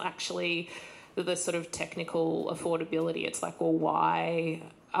it's not actually the sort of technical affordability. It's like, well, why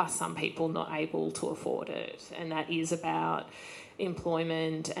are some people not able to afford it? And that is about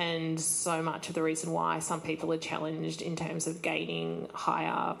employment, and so much of the reason why some people are challenged in terms of gaining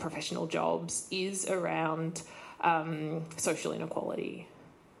higher professional jobs is around social inequality.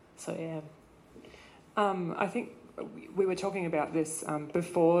 So, yeah. I think we were talking about this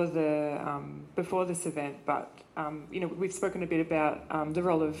before this event, but we've spoken a bit about the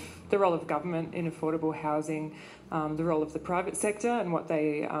role of government in affordable housing, the role of the private sector and what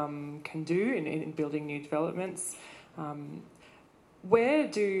they can do in building new developments. Where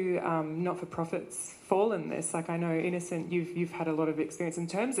do not-for-profits fall in this? Like, I know, Innocent, you've had a lot of experience in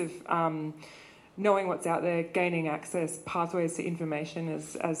terms of knowing what's out there, gaining access, pathways to information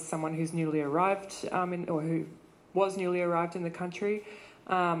as someone who's newly arrived or who was newly arrived in the country.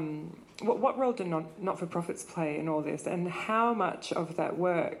 What role do not-for-profits play in all this, and how much of that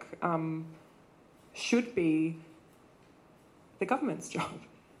work should be the government's job?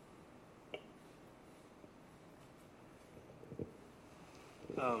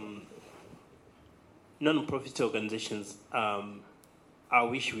 Non-profit organizations, I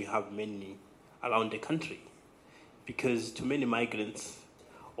wish we have many around the country, because to many migrants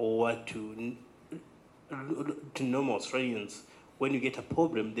or to normal Australians, when you get a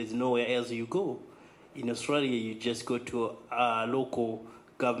problem, there's nowhere else you go. In Australia, you just go to a local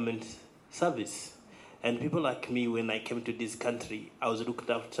government service. And people like me, when I came to this country, I was looked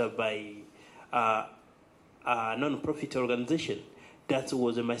after by a non-profit organization. That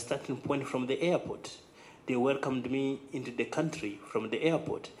was my starting point from the airport. They welcomed me into the country from the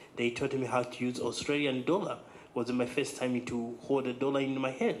airport. They taught me how to use Australian dollar. It was my first time to hold a dollar in my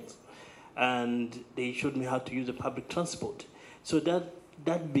hands. And they showed me how to use the public transport. So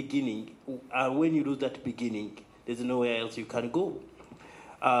that beginning, when you lose that beginning, there's nowhere else you can go.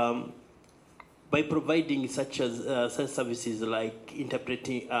 By providing such services like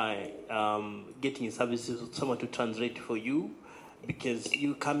interpreting, getting services, someone to translate for you, because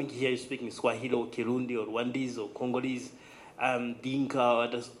you coming here, you're speaking Swahili or Kirundi or Rwandese or Congolese, Dinka or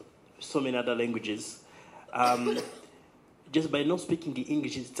so many other languages. Just by not speaking the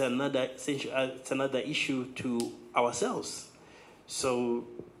English, it's another issue to ourselves. So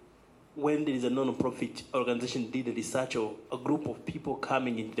when there is a non-profit organization did a research or a group of people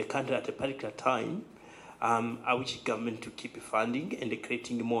coming into the country at a particular time, I wish government to keep funding and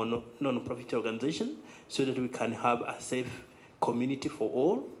creating more non-profit organization so that we can have a safe community for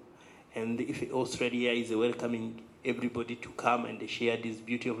all. And if Australia is welcoming everybody to come and share this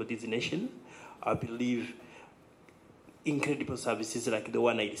beauty of this nation, I believe incredible services like the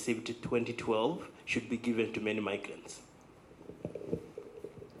one I received in 2012 should be given to many migrants.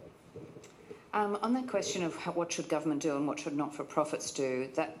 On that question of what should government do and what should not-for-profits do,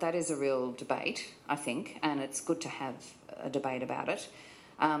 that is a real debate, I think, and it's good to have a debate about it.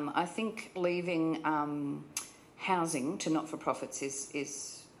 I think leaving housing to not-for-profits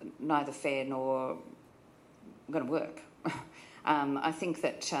is neither fair nor going to work. I think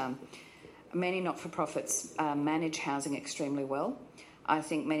that many not-for-profits manage housing extremely well. I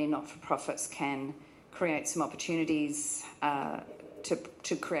think many not-for-profits can create some opportunities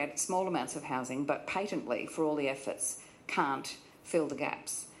to create small amounts of housing, but patently, for all the efforts, can't fill the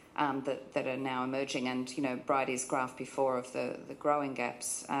gaps that are now emerging. And, Bridie's graph before of the growing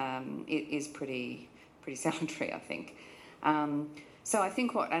gaps is pretty salutary, I think. So I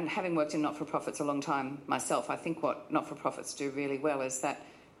think and having worked in not-for-profits a long time myself, I think what not-for-profits do really well is that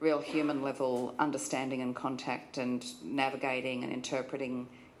real human level understanding and contact and navigating and interpreting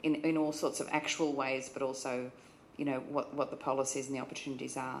in all sorts of actual ways, but also, what the policies and the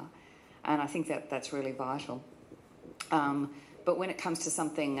opportunities are. And I think that's really vital. But when it comes to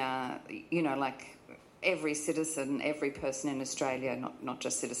something, like every citizen, every person in Australia, not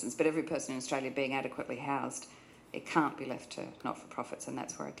just citizens, but every person in Australia being adequately housed, it can't be left to not-for-profits, and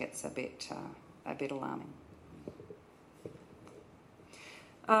that's where it gets a bit alarming.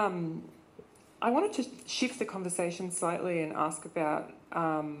 I wanted to shift the conversation slightly and ask about,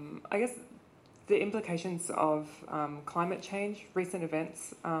 I guess, the implications of climate change, recent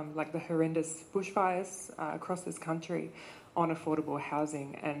events like the horrendous bushfires across this country on affordable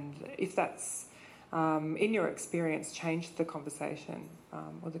housing, and if that's, in your experience, changed the conversation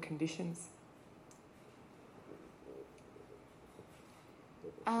or the conditions.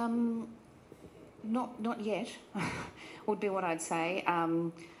 Not yet, would be what I'd say.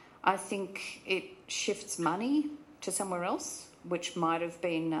 I think it shifts money to somewhere else, which might have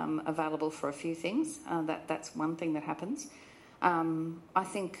been available for a few things. That's one thing that happens. I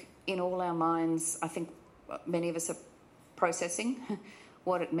think in all our minds, I think many of us are processing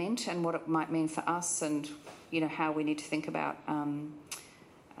what it meant and what it might mean for us, and how we need to think about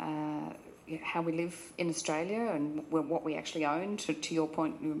how we live in Australia and what we actually own. To your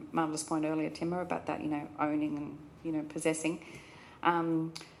point, your marvellous point earlier, Timmah, about that, owning and possessing.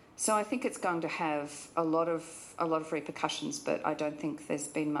 So I think it's going to have a lot of repercussions, but I don't think there's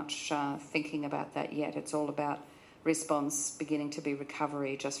been much thinking about that yet. It's all about response, beginning to be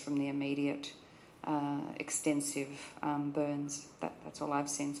recovery just from the immediate, extensive burns. That's all I've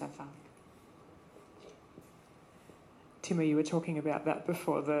seen so far. Timmah, you were talking about that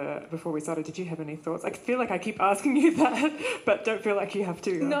before we started. Did you have any thoughts? I feel like I keep asking you that, but don't feel like you have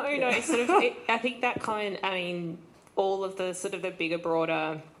to. No. I think that comment, all of the sort of the bigger,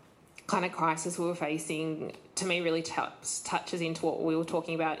 broader kind of crisis we were facing, to me, really touches into what we were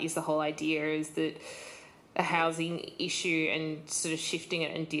talking about, is the whole idea is that a housing issue and sort of shifting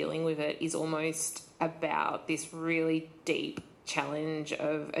it and dealing with it is almost about this really deep challenge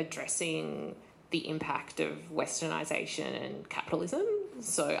of addressing the impact of westernisation and capitalism.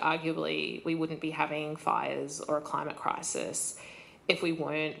 So arguably we wouldn't be having fires or a climate crisis if we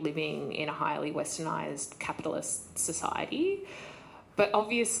weren't living in a highly westernised capitalist society. But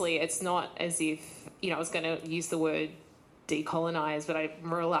obviously it's not as if, I was going to use the word decolonise, but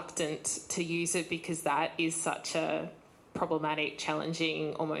I'm reluctant to use it because that is such a problematic,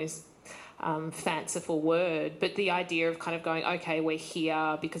 challenging, almost fanciful word. But the idea of kind of going, okay, we're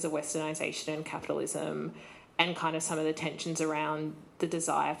here because of westernisation and capitalism and kind of some of the tensions around the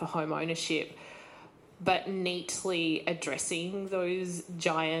desire for home ownership, but neatly addressing those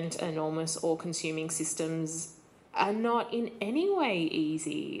giant, enormous, all-consuming systems are not in any way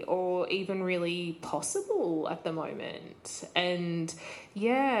easy or even really possible at the moment. And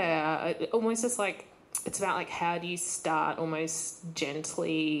almost just like, it's about like, how do you start almost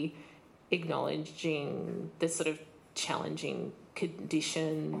gently acknowledging the sort of challenging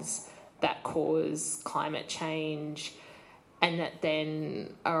conditions that cause climate change, and that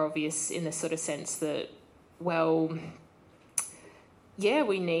then are obvious in the sort of sense that, well, yeah,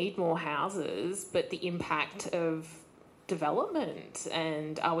 we need more houses, but the impact of development,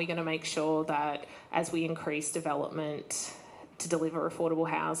 and are we going to make sure that as we increase development to deliver affordable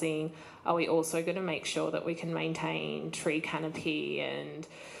housing, are we also going to make sure that we can maintain tree canopy and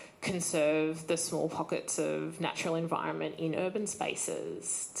conserve the small pockets of natural environment in urban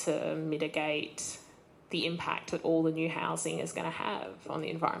spaces to mitigate the impact that all the new housing is going to have on the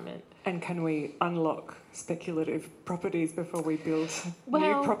environment? And can we unlock speculative properties before we build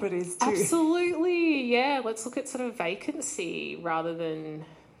new properties too? Absolutely, yeah. Let's look at sort of vacancy rather than,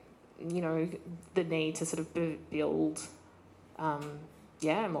 the need to sort of build,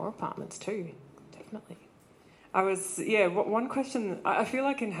 more apartments too, definitely. One question, I feel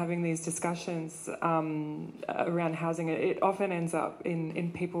like in having these discussions around housing, it often ends up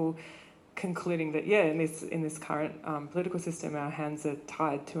in people concluding that, in this current political system, our hands are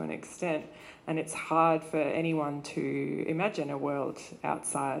tied to an extent, and it's hard for anyone to imagine a world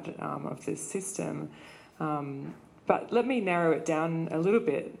outside of this system. But let me narrow it down a little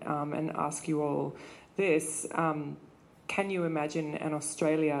bit and ask you all this. Can you imagine an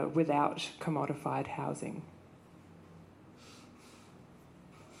Australia without commodified housing?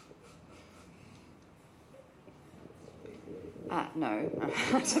 No,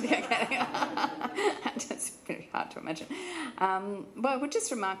 it's very hard to imagine. I would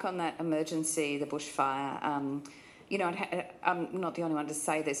just remark on that emergency, the bushfire. I'm not the only one to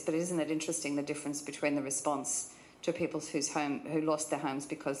say this, but isn't it interesting, the difference between the response to people who lost their homes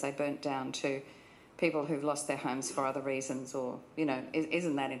because they burnt down to people who've lost their homes for other reasons, or,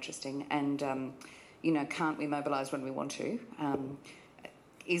 isn't that interesting? And, can't we mobilise when we want to?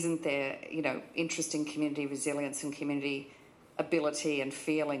 Isn't there, interesting community resilience and community ability and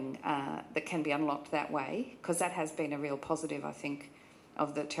feeling that can be unlocked that way? Because that has been a real positive, I think,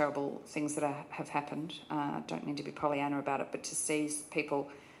 of the terrible things that have happened. Don't mean to be Pollyanna about it, but to see people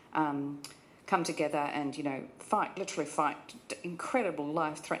come together and, literally fight incredible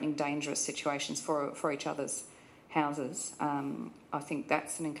life-threatening, dangerous situations for each other's houses. I think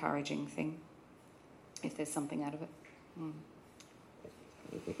that's an encouraging thing, if there's something out of it.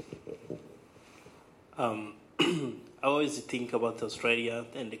 I always think about Australia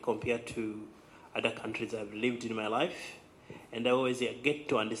and compare to other countries I've lived in my life, and I always get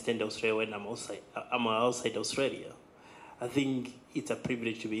to understand Australia when I'm outside Australia. I think it's a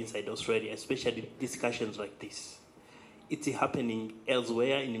privilege to be inside Australia, especially discussions like this. It's happening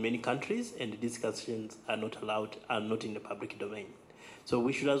elsewhere in many countries, and the discussions are not allowed, are not in the public domain. So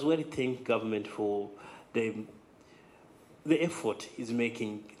we should as well thank government for the effort is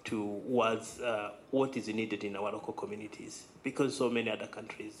making towards what is needed in our local communities, because so many other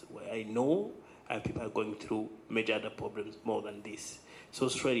countries where I know people are going through major other problems more than this. So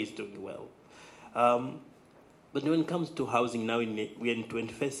Australia is doing well. But when it comes to housing now, we're in the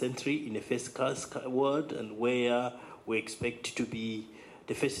 21st century, in a first-class world, and where we expect to be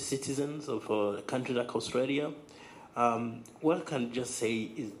the first citizens of a country like Australia. What I can just say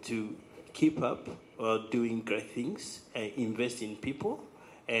is to keep up doing great things, invest in people,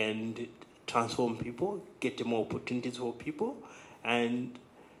 and transform people, get more opportunities for people, and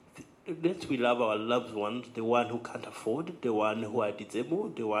let's we love our loved ones, the one who can't afford, the one who are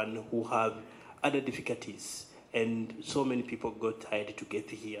disabled, the one who have other difficulties. And so many people got tired to get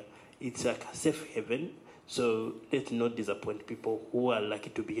here. It's like a safe haven, so let's not disappoint people who are lucky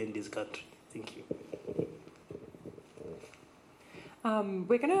to be in this country. Thank you.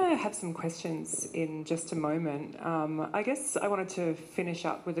 We're going to have some questions in just a moment. I guess I wanted to finish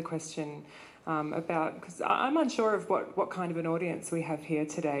up with a question about, because I'm unsure of what kind of an audience we have here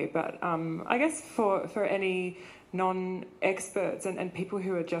today, but I guess for any non-experts and people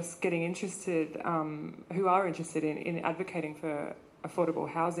who are just getting interested, who are interested in advocating for affordable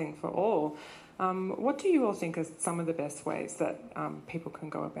housing for all, what do you all think are some of the best ways that people can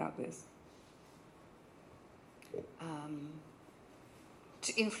go about this?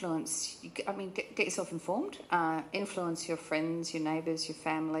 To influence, get yourself informed, influence your friends, your neighbours, your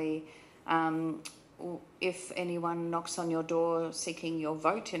family. If anyone knocks on your door seeking your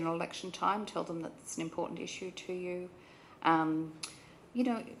vote in election time, tell them that it's an important issue to you.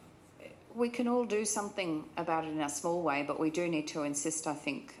 We can all do something about it in a small way, but we do need to insist, I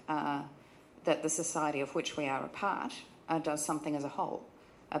think, that the society of which we are a part does something as a whole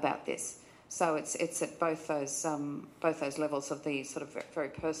about this. So it's at both those levels of the sort of very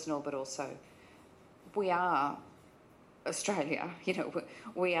personal, but also we are Australia.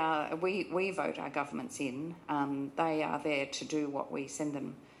 We vote our governments in. They are there to do what we send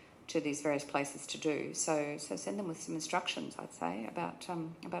them to these various places to do. So send them with some instructions, I'd say, about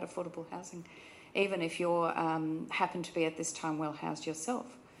affordable housing, even if you're happen to be at this time well housed yourself.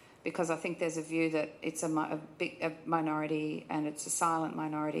 Because I think there's a view that it's a minority and it's a silent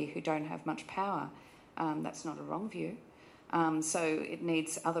minority who don't have much power. That's not a wrong view. So it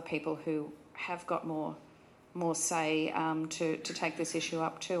needs other people who have got more say to take this issue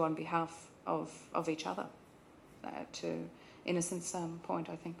up too on behalf of each other. To Innocent's point,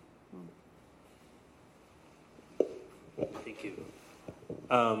 I think. Thank you.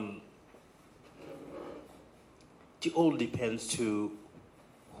 It all depends to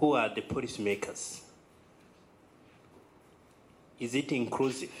who are the policymakers. Is it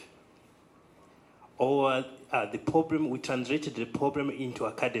inclusive? Or the problem, we translated the problem into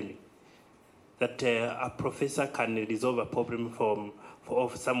academy, that a professor can resolve a problem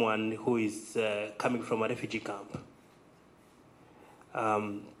of someone who is coming from a refugee camp.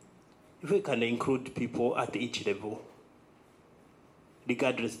 If we can include people at each level,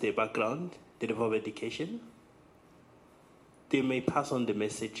 regardless of their background, the level of education, they may pass on the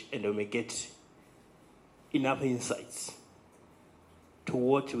message and they may get enough insights to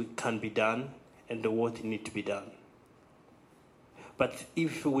what can be done and what needs to be done. But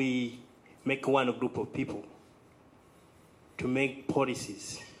if we make one group of people to make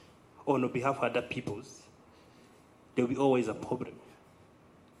policies on behalf of other peoples, there will be always a problem,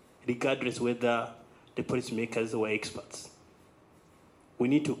 regardless whether the policymakers were experts. We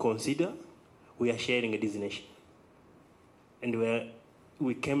need to consider we are sharing this nation. And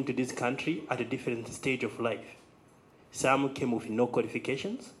we came to this country at a different stage of life. Some came with no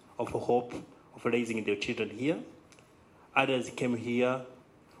qualifications, of hope of raising their children here. Others came here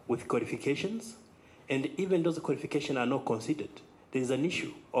with qualifications, and even those qualifications are not considered. There is an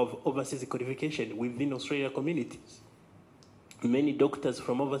issue of overseas qualification within Australian communities. Many doctors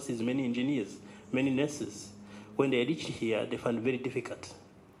from overseas, many engineers, many nurses, when they reach here, they find it very difficult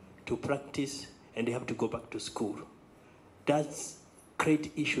to practice, and they have to go back to school. That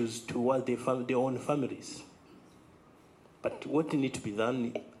create issues towards their own families. But what needs to be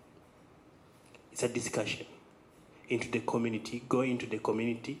done is a discussion into the community, go into the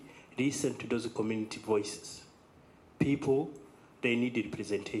community, listen to those community voices. People, they need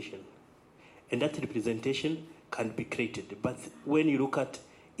representation. And that representation can be created. But when you look at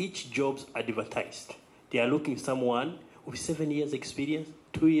each jobs advertised, they are looking for someone with 7 years experience,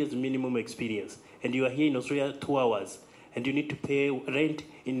 2 years minimum experience. And you are here in Australia 2 hours, and you need to pay rent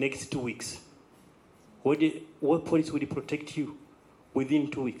in next 2 weeks. What policy will protect you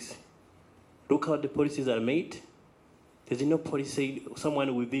within 2 weeks? Look how the policies are made. There's no policy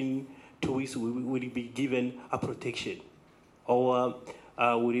someone within 2 weeks will be given a protection, or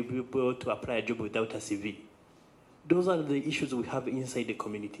will be able to apply a job without a CV. Those are the issues we have inside the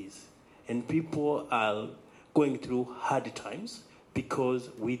communities. And people are going through hard times because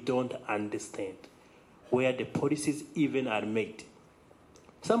we don't understand where the policies even are made.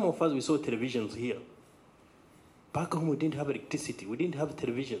 Some of us, we saw televisions here. Back home, we didn't have electricity. We didn't have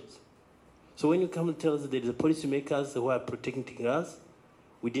televisions. So when you come and tell us there is a policymakers who are protecting us,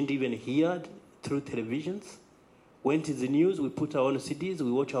 we didn't even hear through televisions. Went to the news, we put our own CDs,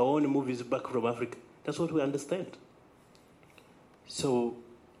 we watch our own movies back from Africa. That's what we understand. So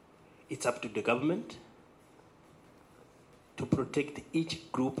it's up to the government to protect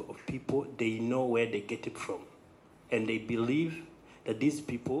each group of people. They know where they get it from. And they believe that these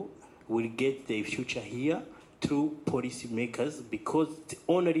people will get their future here through policy makers, because it's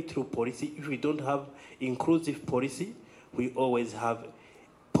only through policy. If we don't have inclusive policy, we always have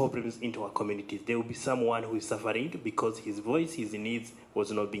problems into our communities. There will be someone who is suffering because his voice, his needs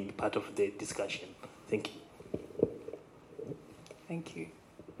was not being part of the discussion. Thank you. Thank you.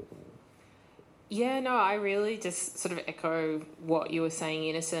 Yeah, no, I really just sort of echo what you were saying,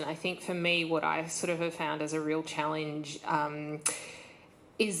 Innocent. I think for me, what I sort of have found as a real challenge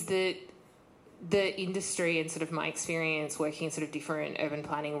is that the industry and sort of my experience working in sort of different urban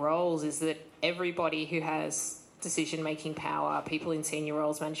planning roles is that everybody who has decision-making power, people in senior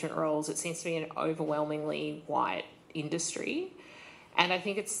roles, management roles, it seems to be an overwhelmingly white industry. And I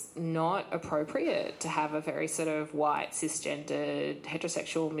think it's not appropriate to have a very sort of white, cisgendered,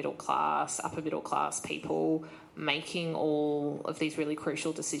 heterosexual, middle class, upper middle class people making all of these really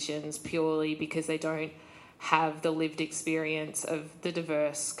crucial decisions purely because they don't have the lived experience of the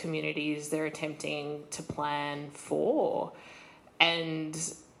diverse communities they're attempting to plan for. And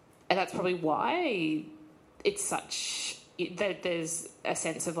that's probably why it's such that there's a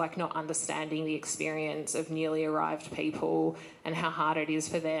sense of like not understanding the experience of newly arrived people and how hard it is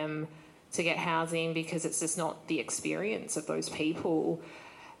for them to get housing, because it's just not the experience of those people.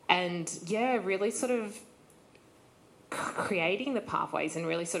 And yeah, really sort of creating the pathways and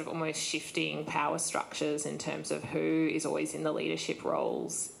really sort of almost shifting power structures in terms of who is always in the leadership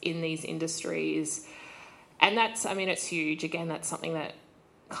roles in these industries. And that's, I mean, it's huge. Again, that's something that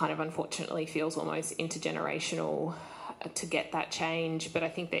kind of unfortunately feels almost intergenerational to get that change. But I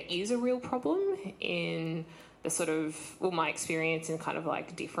think there is a real problem in the sort of, well, my experience in kind of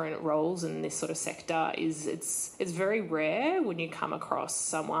like different roles in this sort of sector is it's very rare when you come across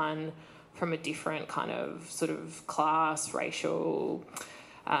someone from a different kind of sort of class, racial,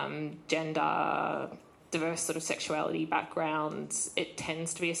 gender, diverse sort of sexuality backgrounds. It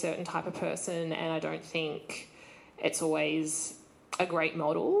tends to be a certain type of person, and I don't think it's always a great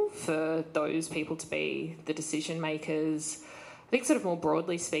model for those people to be the decision makers. I think sort of more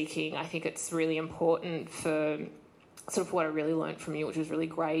broadly speaking, I think it's really important for sort of what I really learned from you, which was really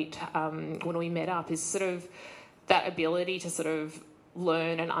great when we met up, is sort of that ability to sort of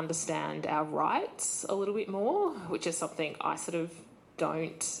learn and understand our rights a little bit more, which is something I sort of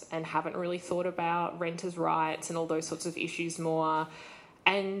don't and haven't really thought about, renters' rights and all those sorts of issues more.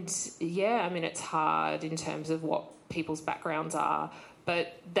 And yeah, I mean, it's hard in terms of what people's backgrounds are,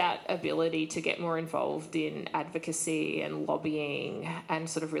 but that ability to get more involved in advocacy and lobbying and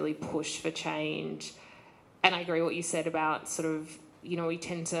sort of really push for change. And I agree what you said about sort of, you know, we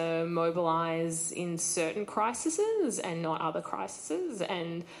tend to mobilise in certain crises and not other crises.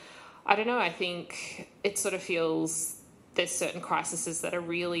 And I don't know, I think it sort of feels there's certain crises that are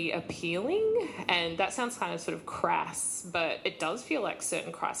really appealing, and that sounds kind of sort of crass, but it does feel like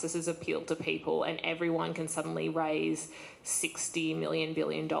certain crises appeal to people and everyone can suddenly raise $60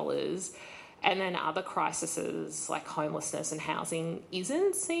 billion. And then other crises like homelessness and housing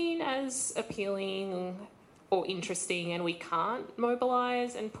isn't seen as appealing or interesting, and we can't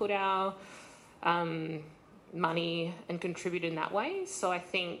mobilise and put our money and contribute in that way. So I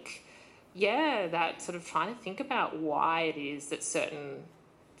think, yeah, that sort of trying to think about why it is that certain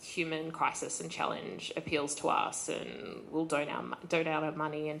human crisis and challenge appeals to us and we'll donate our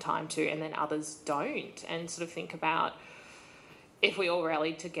money and time to, and then others don't, and sort of think about if we all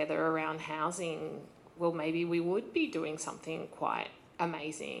rallied together around housing, well, maybe we would be doing something quite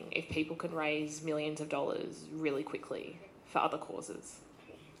amazing if people could raise millions of dollars really quickly for other causes.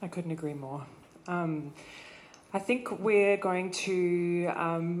 I couldn't agree more. I think we're going to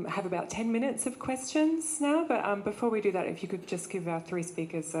have about 10 minutes of questions now, but before we do that, if you could just give our three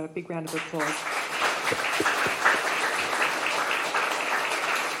speakers a big round of applause.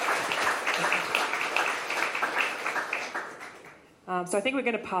 So I think we're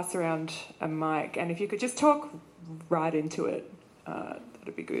going to pass around a mic, and if you could just talk right into it,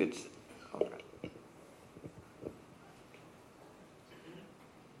 that'd be good. All right.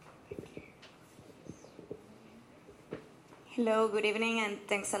 Hello, good evening, and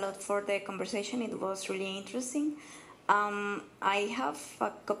thanks a lot for the conversation. It was really interesting. I have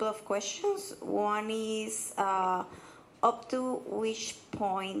a couple of questions. One is up to which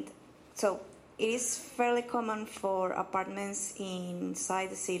point, so it is fairly common for apartments inside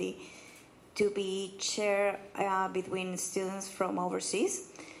the city to be shared between students from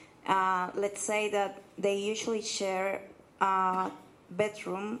overseas. Let's say that they usually share a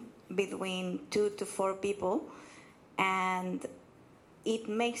bedroom between 2 to 4 people, and it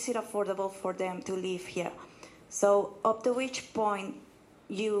makes it affordable for them to live here. So up to which point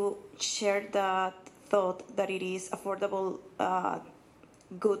you share that thought that it is affordable,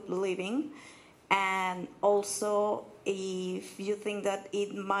 good living, and also if you think that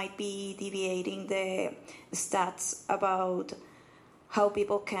it might be deviating the stats about how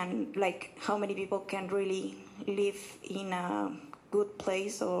many people can really live in a good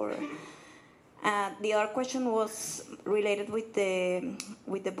place. Or the other question was related with the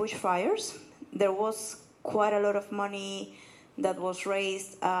bushfires. There was quite a lot of money that was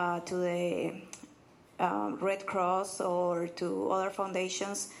raised to the Red Cross or to other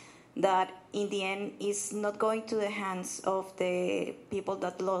foundations that in the end is not going to the hands of the people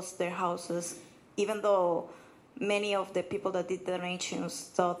that lost their houses, even though many of the people that did donations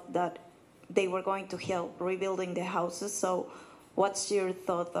thought that they were going to help rebuilding the houses. So what's your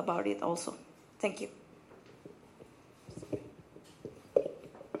thought about it also? Thank you.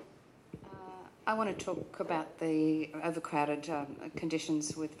 I want to talk about the overcrowded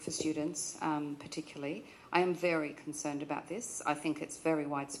conditions for students, particularly. I am very concerned about this. I think it's very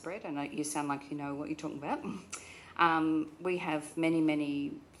widespread, and you sound like you know what you're talking about. We have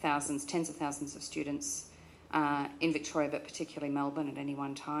many thousands, tens of thousands of students in Victoria, but particularly Melbourne at any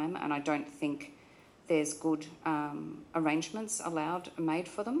one time, and I don't think there's good arrangements made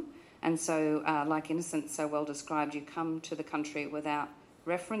for them. And so, like Innocent so well described, you come to the country without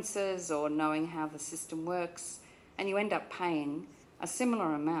references or knowing how the system works, and you end up paying a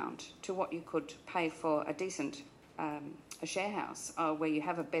similar amount to what you could pay for a decent a share house where you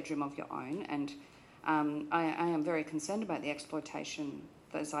have a bedroom of your own. And I am very concerned about the exploitation,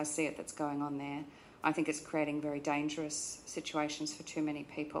 as I see it, that's going on there. I think it's creating very dangerous situations for too many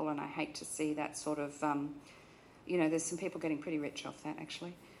people, and I hate to see that sort of, there's some people getting pretty rich off that,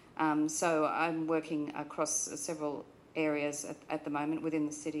 actually. So I'm working across several areas at the moment within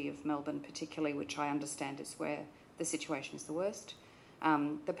the city of Melbourne particularly, which I understand is where the situation is the worst.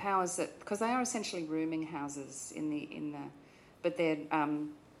 The powers that, because they are essentially rooming houses but they're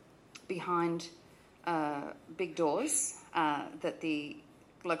behind big doors that the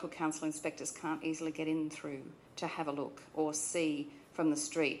local council inspectors can't easily get in through to have a look or see from the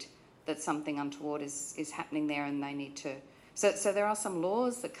street that something untoward is happening there, and they need to. So there are some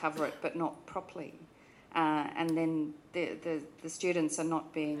laws that cover it, but not properly. And then the students are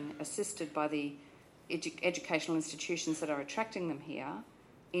not being assisted by the educational institutions that are attracting them here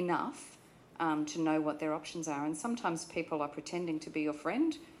enough to know what their options are. And sometimes people are pretending to be your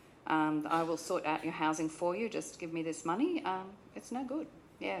friend. I will sort out your housing for you, just give me this money. It's no good.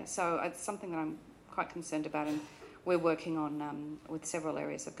 Yeah, so it's something that I'm quite concerned about, and we're working on with several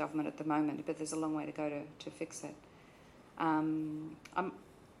areas of government at the moment, but there's a long way to go to fix it. I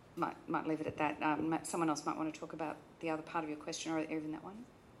might leave it at that. Someone else might want to talk about the other part of your question, or even that one.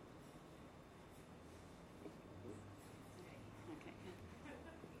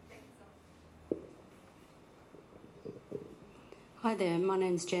 Hi there, my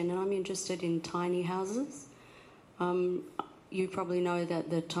name's Jen, and I'm interested in tiny houses. You probably know that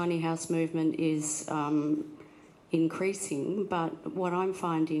the tiny house movement is increasing, but what I'm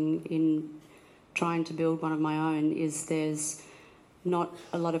finding in trying to build one of my own is there's not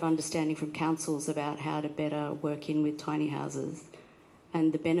a lot of understanding from councils about how to better work in with tiny houses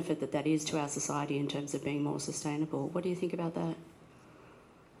and the benefit that is to our society in terms of being more sustainable. What do you think about that?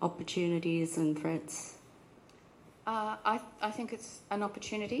 opportunities and threats? I think it's an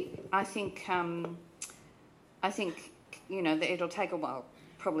opportunity. I think that it'll take a while,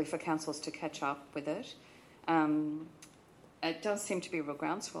 probably, for councils to catch up with it. It does seem to be a real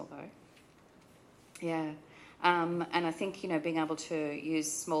groundswell, though. Yeah, and I think being able to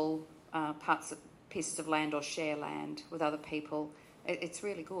use small pieces of land or share land with other people, it's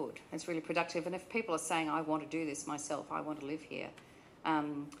really good. It's really productive. And if people are saying, "I want to do this myself, I want to live here,"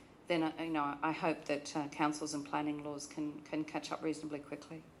 then I hope that councils and planning laws can catch up reasonably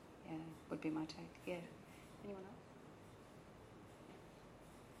quickly. Yeah, would be my take. Yeah. Anyone else?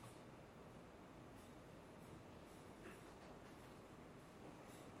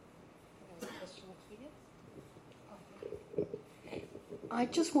 I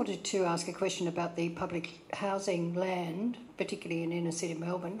just wanted to ask a question about the public housing land, particularly in inner city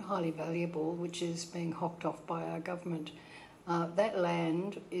Melbourne, highly valuable, which is being hocked off by our government. That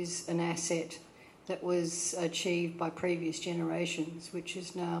land is an asset that was achieved by previous generations, which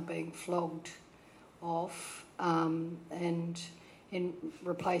is now being flogged off and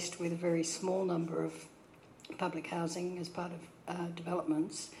replaced with a very small number of public housing as part of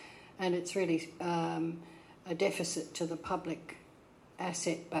developments. And it's really a deficit to the public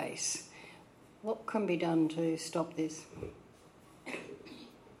asset base. What can be done to stop this?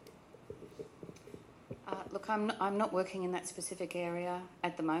 Look, I'm not working in that specific area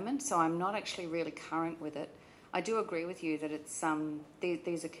at the moment, so I'm not actually really current with it. I do agree with you that it's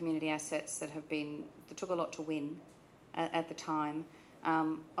these are community assets that took a lot to win at the time.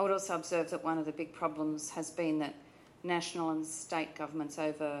 I would also observe that one of the big problems has been that national and state governments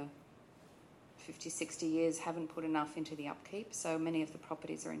over 50, 60 years haven't put enough into the upkeep, so many of the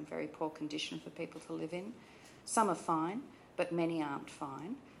properties are in very poor condition for people to live in. Some are fine, but many aren't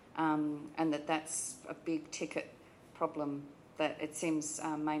fine, and that's a big ticket problem that it seems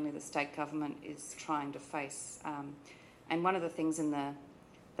mainly the state government is trying to face. And one of the things that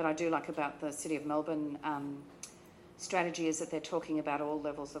I do like about the City of Melbourne strategy is that they're talking about all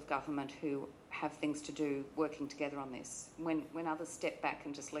levels of government who have things to do working together on this. When others step back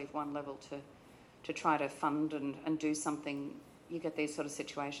and just leave one level to try to fund and do something, you get these sort of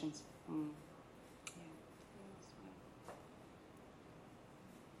situations.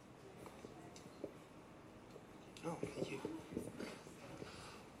 Oh, thank you.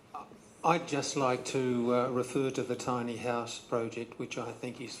 I'd just like to refer to the tiny house project, which I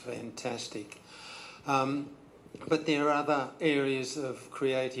think is fantastic. But there are other areas of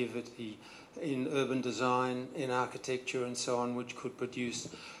creativity in urban design, in architecture and so on, which could produce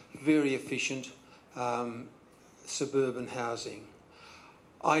very efficient suburban housing.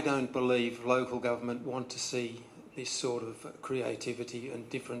 I don't believe local government want to see this sort of creativity and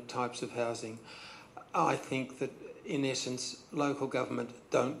different types of housing. I think that, in essence, local government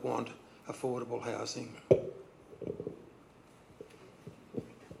don't want affordable housing.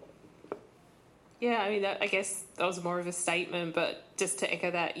 Yeah, I mean, I guess that was more of a statement, but just to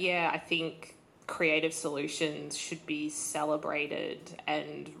echo that, yeah, I think creative solutions should be celebrated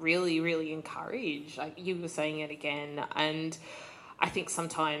and really, really encouraged. Like you were saying it again, and I think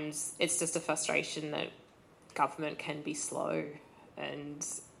sometimes it's just a frustration that government can be slow and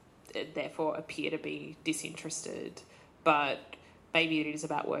therefore appear to be disinterested. But maybe it is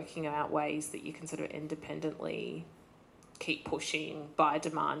about working out ways that you can sort of independently keep pushing by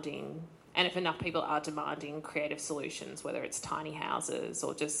demanding. And if enough people are demanding creative solutions, whether it's tiny houses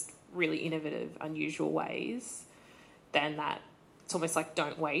or just really innovative, unusual ways, then it's almost like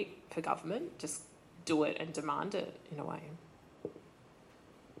don't wait for government, just do it and demand it in a way.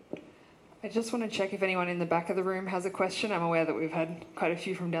 I just want to check if anyone in the back of the room has a question. I'm aware that we've had quite a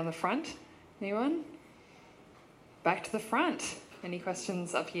few from down the front. Anyone? Back to the front. Any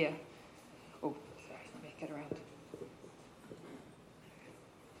questions up here? Oh, sorry, let me get around.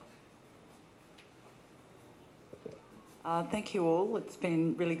 Thank you all. It's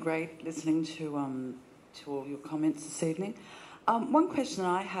been really great listening to all your comments this evening. One question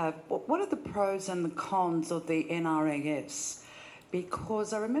I have, what are the pros and the cons of the NRAS?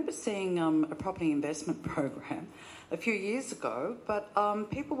 Because I remember seeing a property investment program a few years ago, but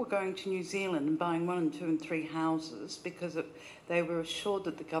people were going to New Zealand and buying 1, 2 and 3 houses because they were assured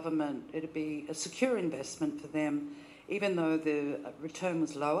that the government, it'd be a secure investment for them, even though the return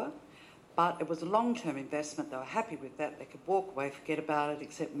was lower. But it was a long-term investment. They were happy with that. They could walk away, forget about it,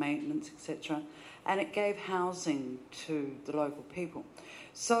 accept maintenance, etc. And it gave housing to the local people.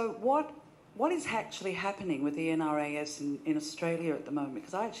 So what is actually happening with the NRAS in Australia at the moment?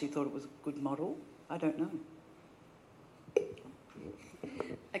 Because I actually thought it was a good model. I don't know.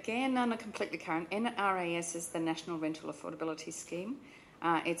 Again, I'm not completely current. NRAS is the National Rental Affordability Scheme.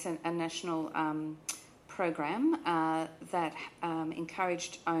 It's a national program that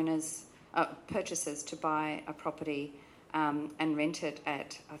encouraged purchasers to buy a property and rent it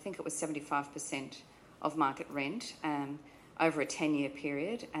at, I think it was 75% of market rent over a 10-year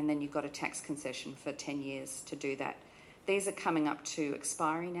period, and then you've got a tax concession for 10 years to do that. These are coming up to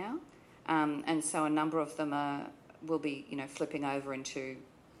expiry now, and so a number of them will be, flipping over into,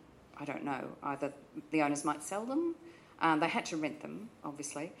 I don't know, either the owners might sell them. They had to rent them,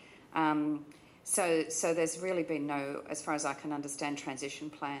 obviously. So there's really been no, as far as I can understand, transition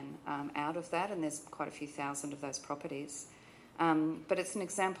plan out of that, and there's quite a few thousand of those properties. But it's an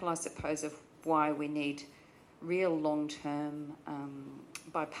example, I suppose, of why we need real long-term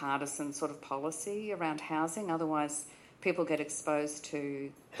bipartisan sort of policy around housing. Otherwise, people get exposed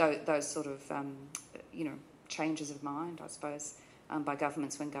to those sort of, changes of mind, I suppose, by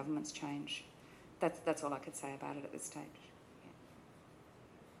governments when governments change. That's all I could say about it at this stage.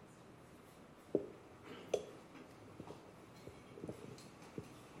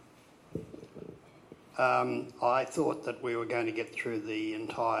 I thought that we were going to get through the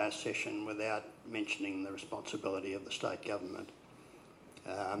entire session without mentioning the responsibility of the state government.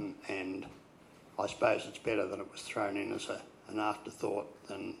 And I suppose it's better that it was thrown in as an afterthought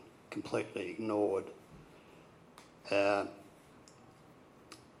than completely ignored.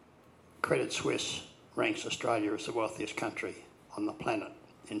 Credit Suisse ranks Australia as the wealthiest country on the planet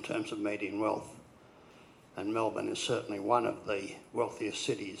in terms of median wealth. And Melbourne is certainly one of the wealthiest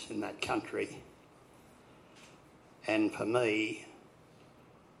cities in that country. And for me,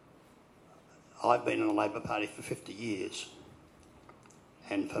 I've been in the Labor Party for 50 years.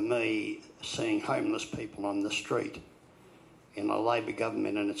 And for me, seeing homeless people on the street in a Labor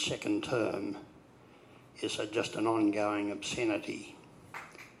government in its second term is just an ongoing obscenity.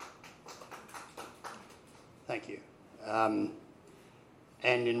 Thank you. And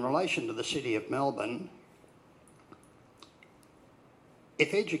in relation to the City of Melbourne,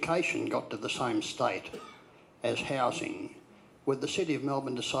 if education got to the same state as housing, would the City of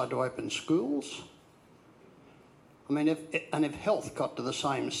Melbourne decide to open schools? I mean, if health got to the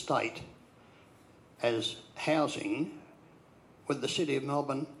same state as housing, would the City of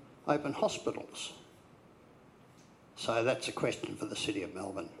Melbourne open hospitals? So that's a question for the City of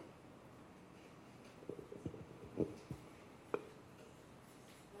Melbourne.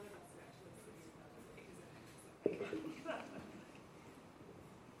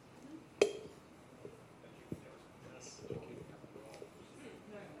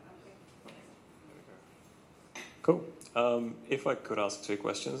 Cool. If I could ask two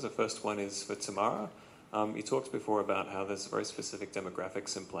questions. The first one is for Tamara. You talked before about how there's very specific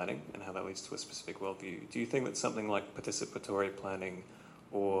demographics in planning and how that leads to a specific worldview. Do you think that something like participatory planning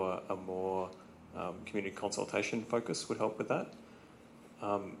or a more community consultation focus would help with that?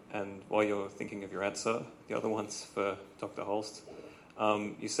 And while you're thinking of your answer, the other one's for Dr. Holst.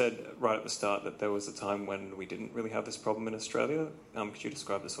 You said right at the start that there was a time when we didn't really have this problem in Australia. Could you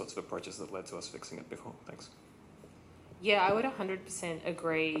describe the sorts of approaches that led to us fixing it before? Thanks. Yeah, I would 100%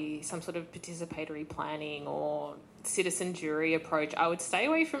 agree. Some sort of participatory planning or citizen jury approach. I would stay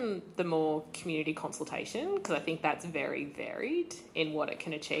away from the more community consultation because I think that's very varied in what it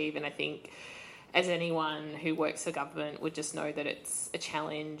can achieve. And I think as anyone who works for government would just know that it's a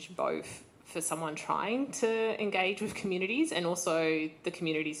challenge both for someone trying to engage with communities and also the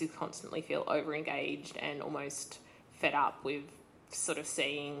communities who constantly feel over-engaged and almost fed up with sort of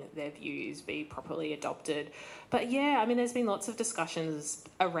seeing their views be properly adopted. But yeah, I mean, there's been lots of discussions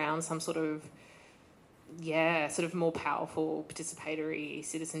around some sort of more powerful participatory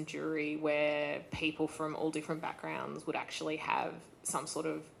citizen jury where people from all different backgrounds would actually have some sort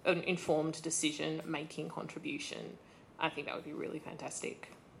of an informed decision-making contribution. I think that would be really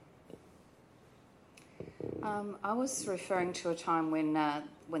fantastic. I was referring to a time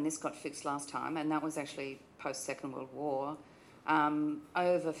when this got fixed last time, and that was actually post-Second World War.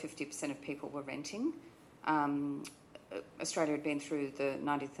 Over 50% of people were renting. Australia had been through the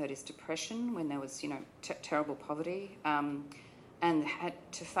 1930s depression when there was, terrible poverty, and had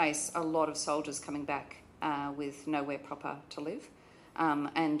to face a lot of soldiers coming back with nowhere proper to live.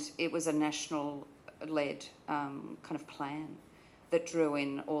 And it was a national-led kind of plan that drew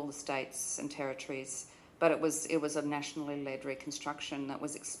in all the states and territories. But it was a nationally led reconstruction that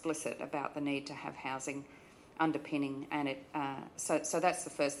was explicit about the need to have housing underpinning, and it so that's the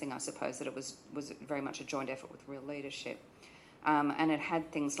first thing, I suppose, that it was very much a joint effort with real leadership, and it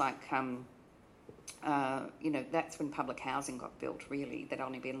had things like that's when public housing got built. Really, that'd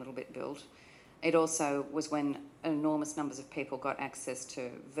only been a little bit built. It also was when enormous numbers of people got access to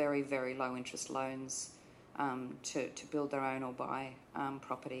very, very low interest loans to build their own or buy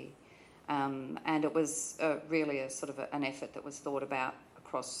property. And it was really a sort of an effort that was thought about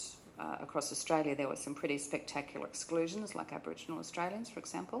across Australia. There were some pretty spectacular exclusions, like Aboriginal Australians, for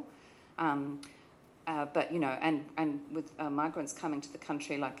example. But, you know, and with migrants coming to the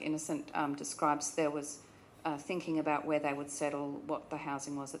country, like Innocent describes, there was thinking about where they would settle, what the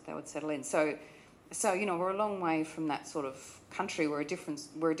housing was that they would settle in. So you know, we're a long way from that sort of country. We're a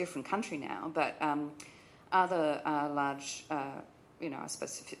different country now, but other large, you know, I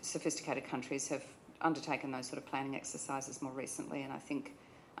suppose sophisticated countries have undertaken those sort of planning exercises more recently, and I think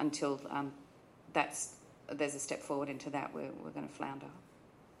until there's a step forward into that, we're going to flounder.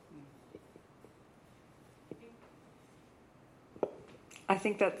 I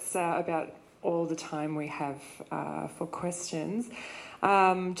think that's about all the time we have for questions.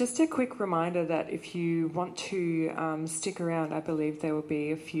 Just a quick reminder that if you want to stick around, I believe there will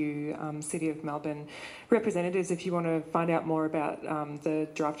be a few City of Melbourne representatives. If you want to find out more about the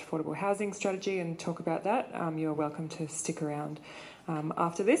draft affordable housing strategy and talk about that, you're welcome to stick around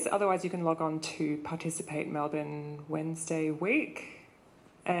after this. Otherwise, you can log on to Participate Melbourne Wednesday week.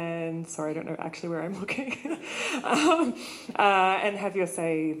 And sorry, I don't know actually where I'm looking. And have your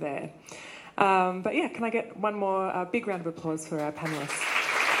say there. But yeah, can I get one more big round of applause for our panellists?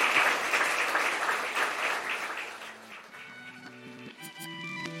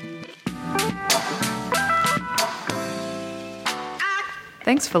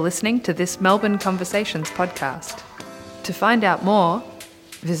 Thanks for listening to this Melbourne Conversations podcast. To find out more,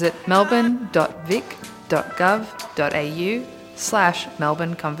 visit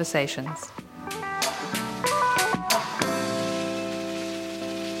melbourne.vic.gov.au/Melbourne Conversations.